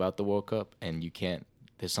and think about the World Cup, and you can't.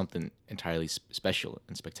 There's something entirely special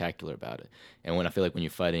and spectacular about it. And when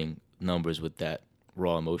you're fighting numbers with that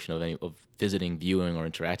raw emotion of visiting, viewing, or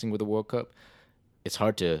interacting with the World Cup, it's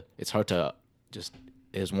hard to just,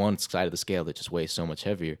 there's one side of the scale that just weighs so much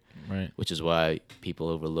heavier. Right. Which is why people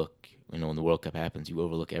overlook, when the World Cup happens, you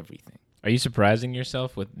overlook everything. Are you surprising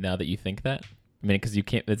yourself with now that you think that? I mean, because you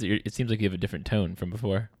can't. It seems like you have a different tone from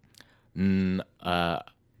before.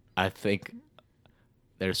 I think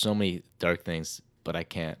there's so many dark things. But I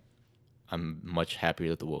can't. I'm much happier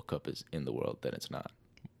that the World Cup is in the world than it's not.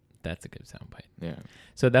 That's a good soundbite. Yeah.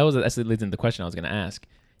 So that leads into the question I was going to ask.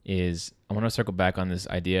 Is I want to circle back on this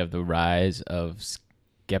idea of the rise of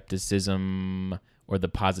skepticism or the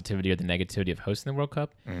positivity or the negativity of hosting the World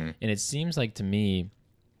Cup, and it seems like to me,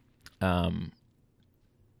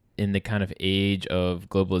 in the kind of age of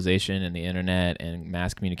globalization and the internet and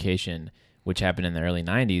mass communication, which happened in the early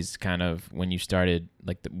 90s, kind of when you started,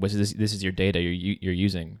 like, this is your data you're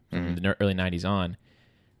using from the early 90s on,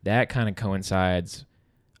 that kind of coincides,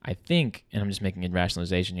 I think, and I'm just making a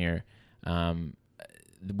rationalization here,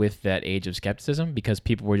 with that age of skepticism, because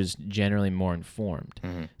people were just generally more informed.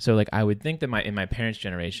 So, like, I would think that in my parents'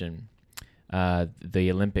 generation,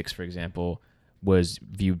 the Olympics, for example, was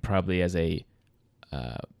viewed probably as a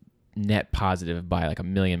net positive by like a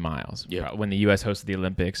million miles. Yeah. When the U.S. hosted the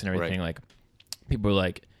Olympics and everything, like, people were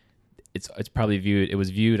like, it was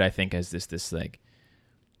viewed, I think, as this like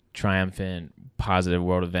triumphant, positive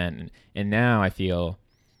world event. And now I feel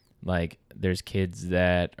like there's kids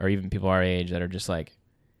that, or even people our age, that are just like,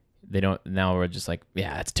 we're just like,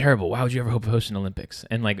 yeah, that's terrible. Why would you ever hope to host an Olympics?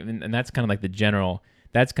 And like, and that's kind of like the general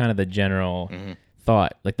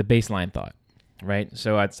thought, like the baseline thought, right?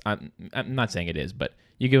 So I'm not saying it is, but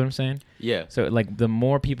you get what I'm saying? Yeah. So like the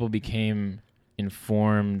more people became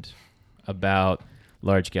informed about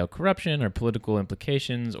large-scale corruption or political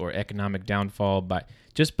implications or economic downfall by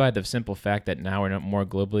the simple fact that now we're more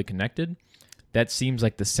globally connected, that seems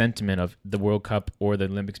like the sentiment of the World Cup or the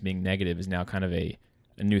Olympics being negative is now kind of a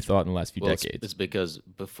new thought in the last few decades. It's because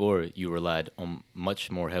before you relied on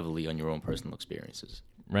much more heavily on your own personal experiences.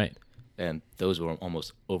 Right. And those were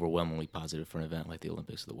almost overwhelmingly positive for an event like the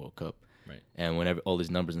Olympics or the World Cup. Right. And whenever all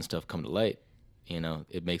these numbers and stuff come to light,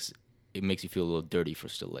 it makes you feel a little dirty for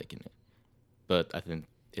still liking it. But I think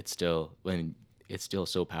it's still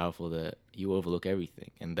so powerful that you overlook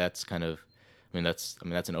everything. And that's kind of, that's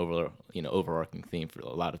an overarching theme for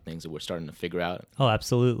a lot of things that we're starting to figure out. Oh,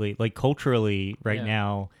 absolutely. Like culturally right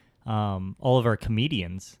now, all of our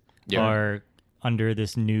comedians are under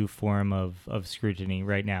this new form of scrutiny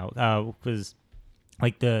right now. Because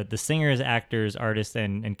like the singers, actors, artists,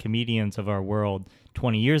 and comedians of our world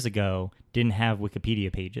 20 years ago didn't have Wikipedia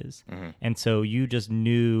pages. And so you just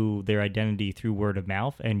knew their identity through word of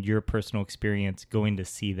mouth and your personal experience going to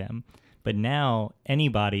see them. But now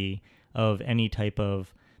anybody of any type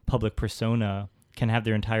of public persona can have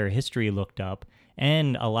their entire history looked up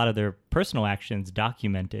and a lot of their personal actions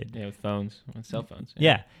documented. Yeah, with phones, with cell phones.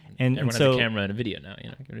 Yeah. And everyone so has a camera and a video now,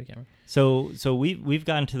 give it a camera. So we've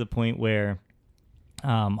gotten to the point where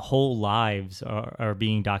whole lives are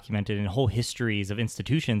being documented and whole histories of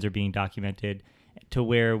institutions are being documented to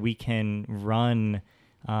where we can run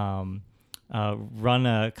a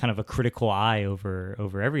kind of a critical eye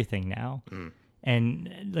over everything now.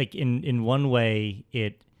 And like in one way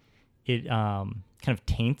it kind of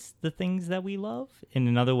taints the things that we love. In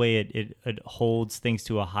another way it holds things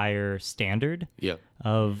to a higher standard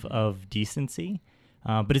of decency.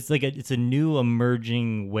 But it's like it's a new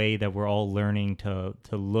emerging way that we're all learning to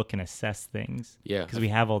look and assess things. Yeah. Because we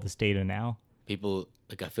have all this data now. People,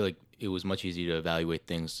 like, I feel like it was much easier to evaluate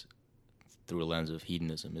things through a lens of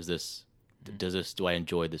hedonism. Do I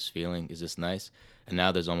enjoy this feeling? Is this nice? And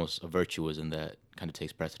now there's almost a virtuism that kind of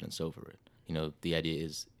takes precedence over it. The idea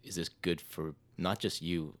is this good for not just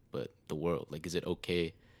you, but the world? Like, is it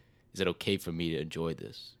okay? Is it okay for me to enjoy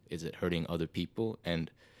this? Is it hurting other people? And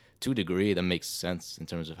to a degree, that makes sense in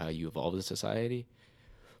terms of how you evolve as a society.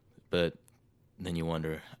 But then you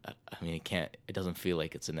wonder, it doesn't feel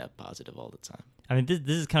like it's a net positive all the time. I mean, this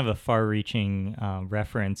is kind of a far-reaching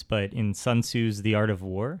reference, but in Sun Tzu's The Art of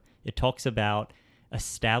War, it talks about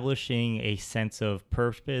establishing a sense of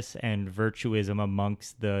purpose and virtuism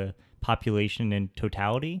amongst the population in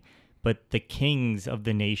totality, but the kings of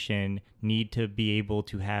the nation need to be able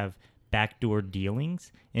to have backdoor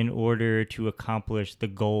dealings in order to accomplish the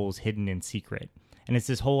goals hidden in secret. And it's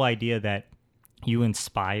this whole idea that you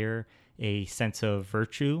inspire a sense of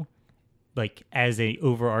virtue, like as a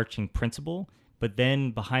overarching principle, but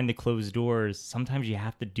then behind the closed doors, sometimes you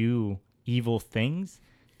have to do evil things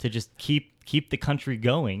to just keep the country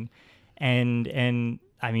going. And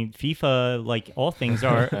I mean, FIFA, like all things,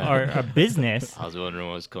 are a business. I was wondering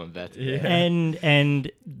what was coming back to. Yeah.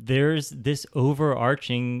 And there's this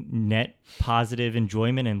overarching net positive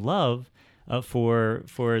enjoyment and love for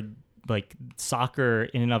like soccer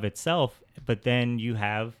in and of itself. But then you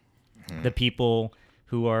have the people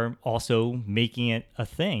who are also making it a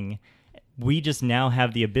thing. We just now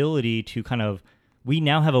have the ability to we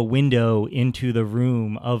now have a window into the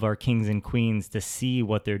room of our kings and queens to see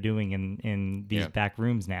what they're doing in these back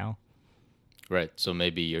rooms now. Right. So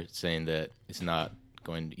maybe you're saying that you're not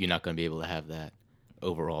going to be able to have that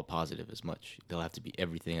overall positive as much. They'll have to be,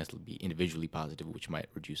 everything has to be individually positive, which might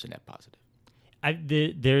reduce a net positive.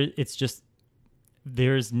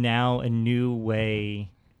 There's now a new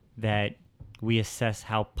way that we assess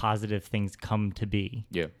how positive things come to be.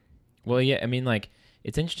 Yeah. Well, yeah, I mean, like,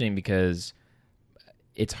 it's interesting because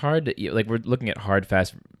it's hard to, like, we're looking at hard,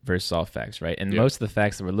 fast versus soft facts, right? And most of the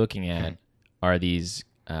facts that we're looking at are these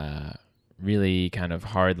really kind of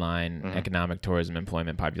hardline economic, tourism,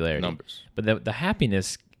 employment, popularity numbers. But the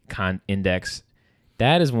happiness index,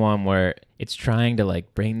 that is one where it's trying to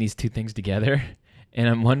like bring these two things together. And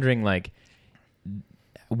I'm wondering, like,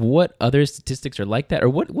 what other statistics are like that, or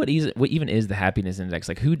what even is the happiness index?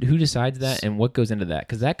 Like, who decides that, and what goes into that?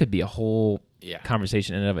 Because that could be a whole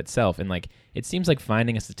conversation in and of itself. And like, it seems like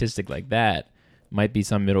finding a statistic like that might be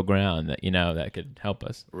some middle ground that, you know, that could help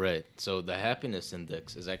us. Right. So the happiness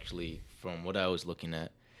index is actually, from what I was looking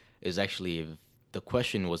at, is actually, the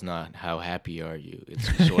question was not how happy are you.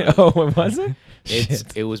 It's sort of, oh, it wasn't.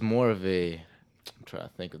 It was more of a. I'm trying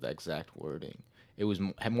to think of the exact wording. It was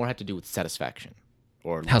had to do with satisfaction,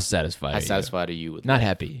 or how satisfied. How satisfied are you with not life?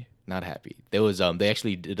 happy? Not happy. There was they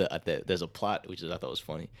actually did there's a plot which I thought was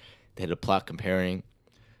funny. They had a plot comparing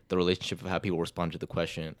the relationship of how people respond to the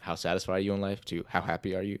question how satisfied are you in life to how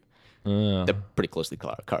happy are you. They're pretty closely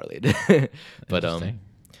correlated. But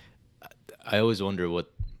I always wonder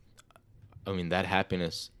what. I mean, that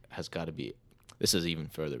happiness has got to be. This is even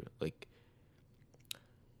further. Like,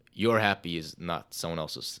 your happy is not someone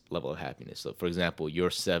else's level of happiness. So, for example, your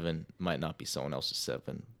 7 might not be someone else's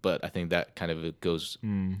 7. But I think that kind of goes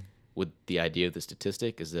with the idea of the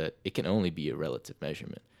statistic, is that it can only be a relative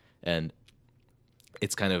measurement. And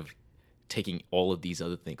it's kind of taking all of these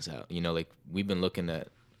other things out. You know, like, we've been looking at,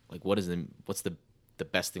 like, what's the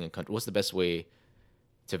best thing in a country? What's the best way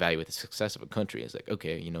to evaluate the success of a country? It's like,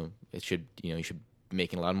 okay, you know, you should be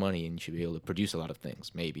making a lot of money and you should be able to produce a lot of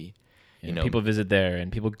things, maybe. Yeah, you know, people visit there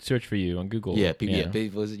and people search for you on Google. Yeah,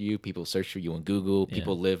 people visit you. People search for you on Google.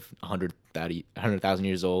 People live 100,000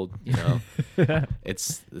 years old. You know,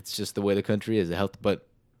 it's just the way the country is. But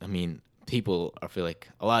I mean, I feel like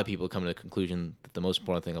a lot of people come to the conclusion that the most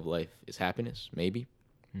important thing of life is happiness, maybe,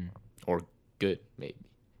 or good, maybe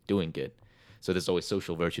doing good. So there's always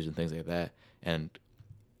social virtues and things like that. And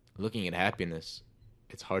looking at happiness,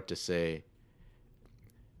 it's hard to say.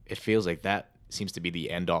 It feels like that seems to be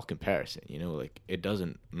the end-all comparison, you know, like, it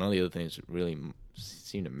doesn't, none of the other things really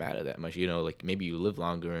seem to matter that much, you know, like, maybe you live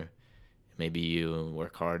longer, maybe you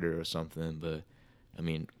work harder or something, but, I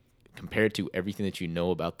mean, compared to everything that you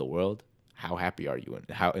know about the world, how happy are you?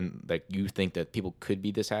 And like, you think that people could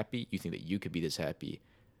be this happy, you think that you could be this happy,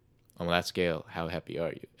 on that scale, how happy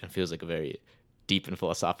are you? And it feels like a very deep and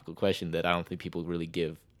philosophical question that I don't think people really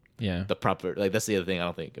give the proper, like, that's the other thing.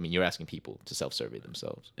 I mean, you're asking people to self-survey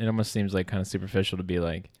themselves. It almost seems like kind of superficial to be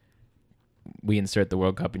like, we insert the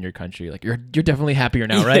World Cup in your country, like, you're definitely happier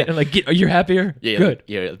now, right? And like, you're happier? Yeah, good. Like,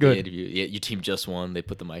 yeah, good. Interview, yeah, your team just won. They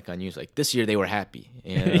put the mic on you. It's like, this year they were happy.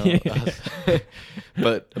 You know?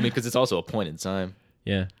 But I mean, because it's also a point in time.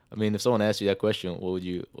 Yeah. I mean, if someone asked you that question, what would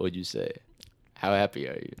you say? How happy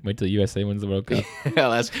are you? Wait till USA wins the World Cup.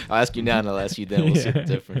 I'll ask you now, and I'll ask you then. We'll see the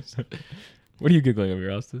difference. What are you Googling over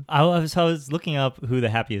here, Austin? I was looking up who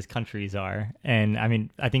the happiest countries are, and I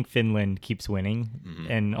mean, I think Finland keeps winning,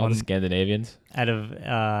 and all the Scandinavians. Out of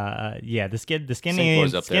the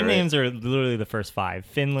Scandinavians are literally the first 5: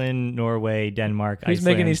 Finland, Norway, Denmark. Who's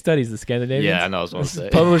Iceland. making these studies? The Scandinavians. Yeah, I know. I was going to say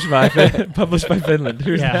published by Finland.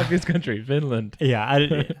 Who's the happiest country? Finland. Yeah,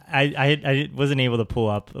 I wasn't able to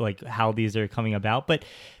pull up like how these are coming about, but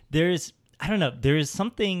there is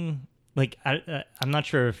something. Like, I'm not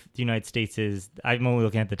sure if the United States is. I'm only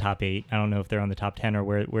looking at the top 8. I don't know if they're on the top 10 or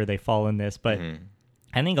where they fall in this. But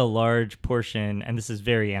I think a large portion, and this is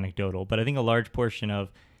very anecdotal, but I think a large portion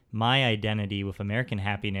of my identity with American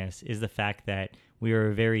happiness is the fact that we are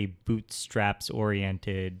a very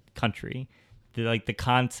bootstraps-oriented country. The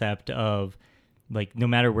concept of, like, no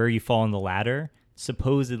matter where you fall on the ladder,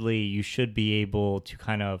 supposedly you should be able to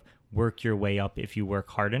kind of work your way up if you work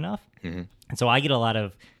hard enough. And so I get a lot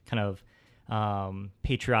of kind of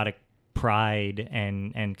patriotic pride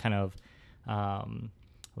and kind of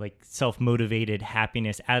like self-motivated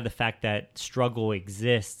happiness out of the fact that struggle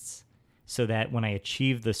exists, so that when I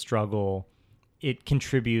achieve the struggle, it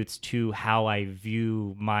contributes to how I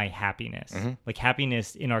view my happiness. Like,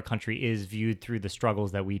 happiness in our country is viewed through the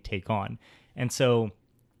struggles that we take on. And so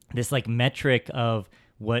this like metric of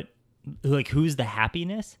who's the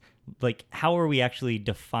happiness, like, how are we actually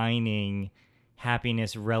defining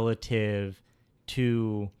happiness relative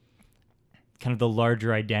to kind of the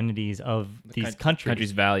larger identities of these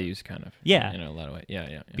countries' values, kind of. Yeah. In a lot of ways.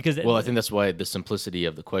 Yeah. Because I think that's why the simplicity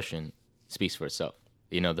of the question speaks for itself.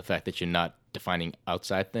 You know, the fact that you're not defining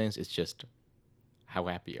outside things, it's just, how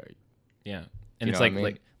happy are you? Yeah. And it's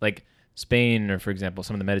like Spain, or for example,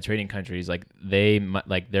 some of the Mediterranean countries, like, they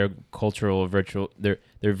like their cultural their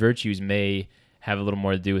virtues may have a little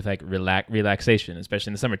more to do with like relaxation, especially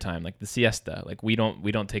in the summertime, like the siesta. Like we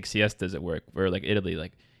don't take siestas at work. Or like Italy,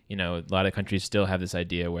 like, you know, a lot of countries still have this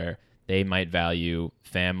idea where they might value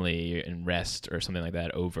family and rest or something like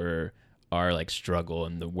that over our like struggle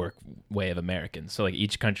and the work way of Americans. So like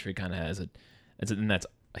each country kind of has and that's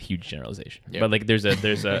a huge generalization. Yep. But like there's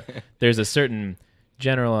a certain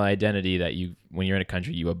general identity that you, when you're in a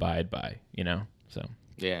country, you abide by, you know? So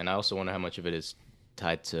yeah, and I also wonder how much of it is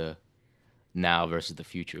tied to now versus the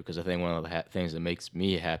future, because I think one of the things that makes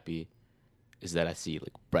me happy is that I see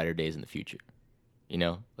like brighter days in the future. You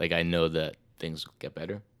know, like I know that things will get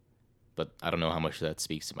better, but I don't know how much that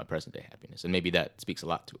speaks to my present day happiness, and maybe that speaks a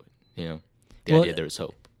lot to it. You know, the idea there's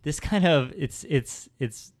hope. This kind of this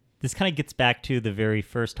kind of gets back to the very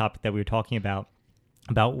first topic that we were talking about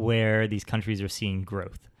where these countries are seeing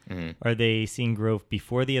growth. Mm-hmm. Are they seeing growth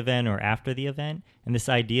before the event or after the event? And this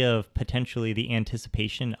idea of potentially the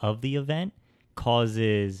anticipation of the event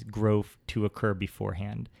causes growth to occur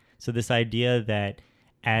beforehand. So this idea that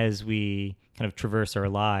as we kind of traverse our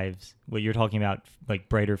lives, what you're talking about, like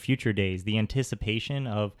brighter future days, the anticipation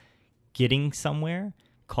of getting somewhere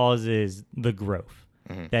causes the growth.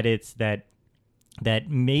 Mm-hmm. That it's that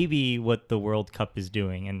maybe what the World Cup is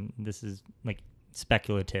doing, and this is like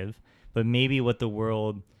speculative, but maybe what the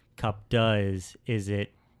World Cup does is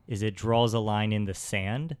it draws a line in the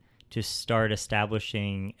sand to start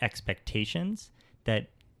establishing expectations that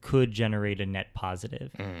could generate a net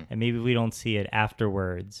positive. Mm. And maybe we don't see it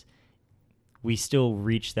afterwards. We still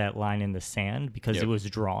reach that line in the sand because it was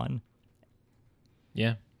drawn.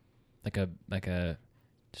 Yeah. Like a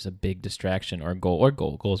just a big distraction or goal.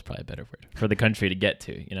 Goal is probably a better word for the country to get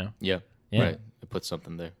to, you know? Yeah. Right. It puts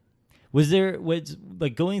something there. Was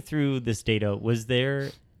like going through this data, was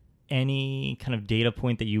there any kind of data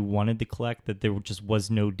point that you wanted to collect that there just was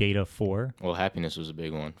no data for? Well, happiness was a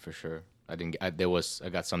big one for sure. I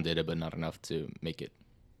got some data, but not enough to make it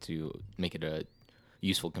a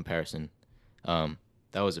useful comparison. That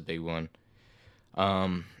was a big one.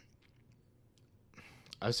 I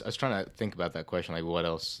was trying to think about that question, like what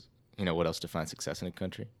else defines success in a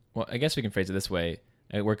country? Well, I guess we can phrase it this way.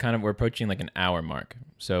 We're approaching like an hour mark.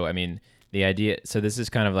 So, I mean, the idea, so this is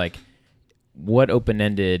kind of like, what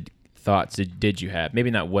open-ended thoughts did you have?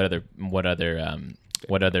 Maybe not what other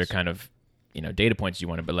kind of, you know, data points you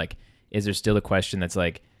wanted, but like, is there still a question that's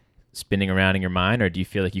like spinning around in your mind, or do you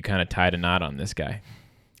feel like you kind of tied a knot on this guy?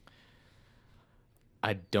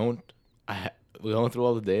 Going through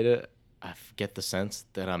all the data, I get the sense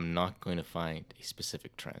that I'm not going to find a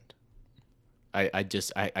specific trend. I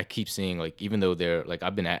keep seeing, like, even though they're like,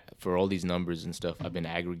 I've been for all these numbers and stuff, I've been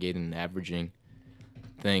aggregating and averaging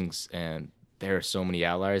things, and there are so many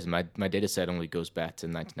outliers. My data set only goes back to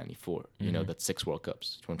 1994. Mm-hmm. You know, that's 6 World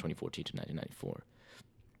Cups from 2014 to 1994.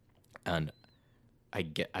 And I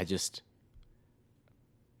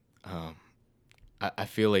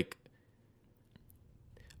feel like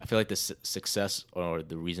the success or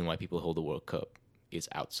the reason why people hold the World Cup is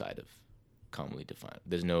outside of commonly defined.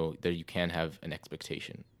 You can have an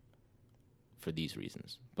expectation for these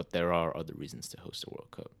reasons, but there are other reasons to host a World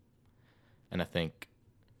Cup. And I think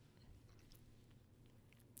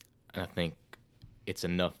it's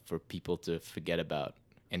enough for people to forget about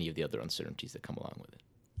any of the other uncertainties that come along with it.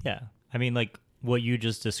 Yeah. I mean, like, what you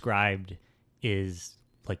just described is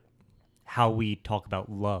like how we talk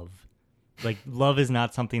about love. Like, love is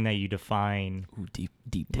not something that you define. Ooh, deep.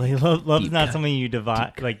 Like, love is not something you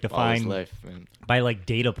define life, by like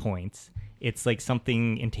data points. It's like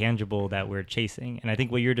something intangible that we're chasing. And I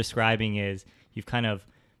think what you're describing is you've kind of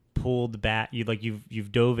pulled back.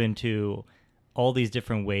 You've dove into all these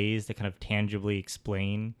different ways that kind of tangibly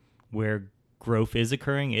explain where growth is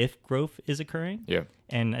occurring, if growth is occurring. Yeah.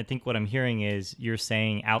 And I think what I'm hearing is you're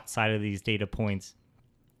saying outside of these data points,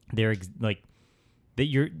 that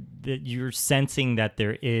you're sensing that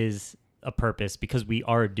there is a purpose because we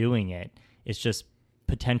are doing it. It's just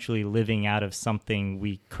potentially living out of something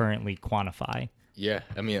we currently quantify. Yeah.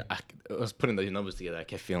 I mean, I was putting those numbers together. I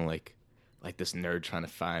kept feeling like this nerd trying to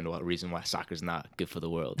find what reason why soccer's not good for the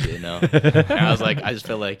world, you know? And I just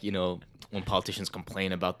felt like, you know, when politicians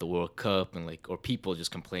complain about the World Cup and or people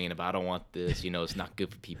just complain about, I don't want this, you know, it's not good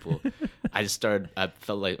for people. I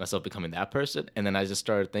felt like myself becoming that person. And then I just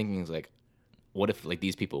started thinking, like, what if like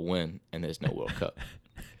these people win and there's no World Cup?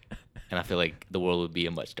 And I feel like the world would be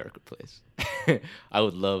a much darker place. I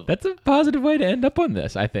would love. That's a positive way to end up on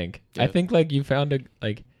this, I think. Yeah. I think like you found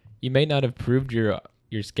you may not have proved your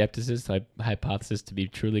skepticism hypothesis to be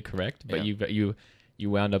truly correct, but you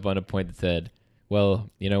wound up on a point that said, well,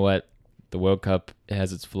 you know what, the World Cup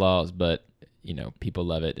has its flaws, but people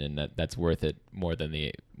love it and that's worth it more than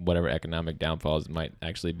the whatever economic downfalls might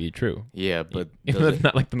actually be true. Yeah, but that's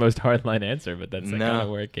not like the most hardline answer, but that's kind of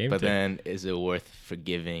where it came but to. But then, is it worth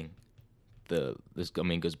forgiving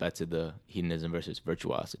goes back to the hedonism versus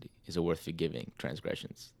virtuosity. Is it worth forgiving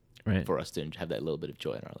transgressions for us to have that little bit of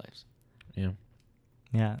joy in our lives?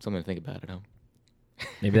 Yeah. Something to think about at home.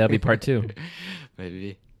 Maybe that'll be part 2.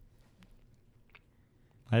 Maybe.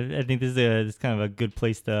 I think this is kind of a good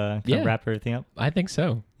place to wrap everything up. I think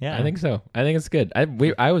so. Yeah. I think so. I think it's good. I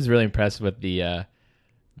was really impressed with the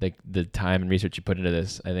time and research you put into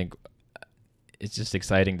this. I think it's just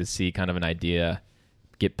exciting to see kind of an idea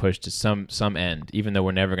get pushed to some end, even though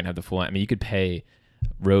we're never going to have the full. I mean, you could pay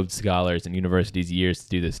Rhodes scholars and universities years to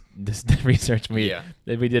do this research. We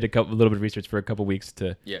did a little bit of research for a couple weeks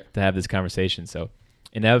to have this conversation. So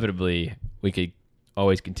inevitably we could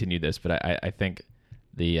always continue this, but I think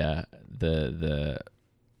the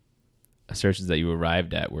assertions that you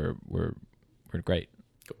arrived at were great.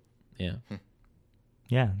 Cool. Yeah.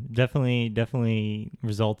 Yeah, definitely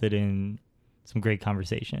resulted in some great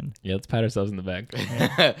conversation. Yeah, let's pat ourselves in the back.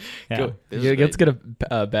 Yeah. Cool. Let's get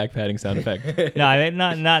a back patting sound effect. No, I mean,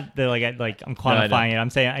 not the I'm quantifying it.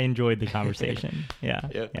 I'm saying I enjoyed the conversation. Yeah.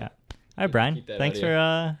 All right, Brian. Thanks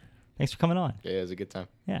for coming on. Yeah, it was a good time.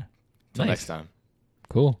 Yeah. Till next time.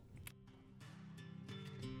 Cool.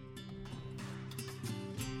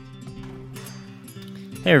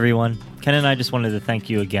 Hey everyone, Ken and I just wanted to thank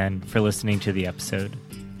you again for listening to the episode.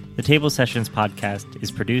 The Table Sessions podcast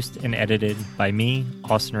is produced and edited by me,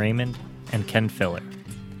 Austin Raymond, and Ken Filler,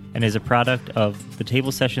 and is a product of the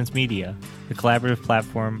Table Sessions Media, a collaborative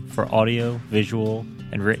platform for audio, visual,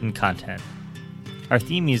 and written content. Our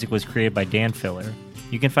theme music was created by Dan Filler.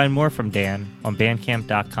 You can find more from Dan on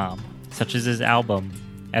Bandcamp.com, such as his album,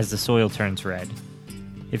 As the Soil Turns Red.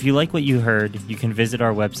 If you like what you heard, you can visit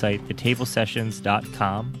our website,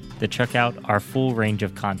 thetablesessions.com, to check out our full range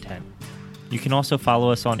of content. You can also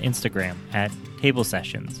follow us on Instagram at Table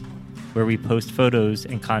Sessions, where we post photos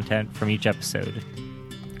and content from each episode.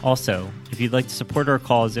 Also, if you'd like to support our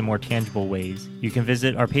cause in more tangible ways, you can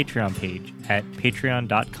visit our Patreon page at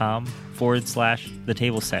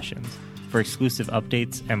patreon.com/thetablesessions for exclusive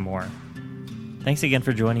updates and more. Thanks again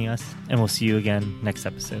for joining us, and we'll see you again next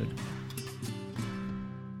episode.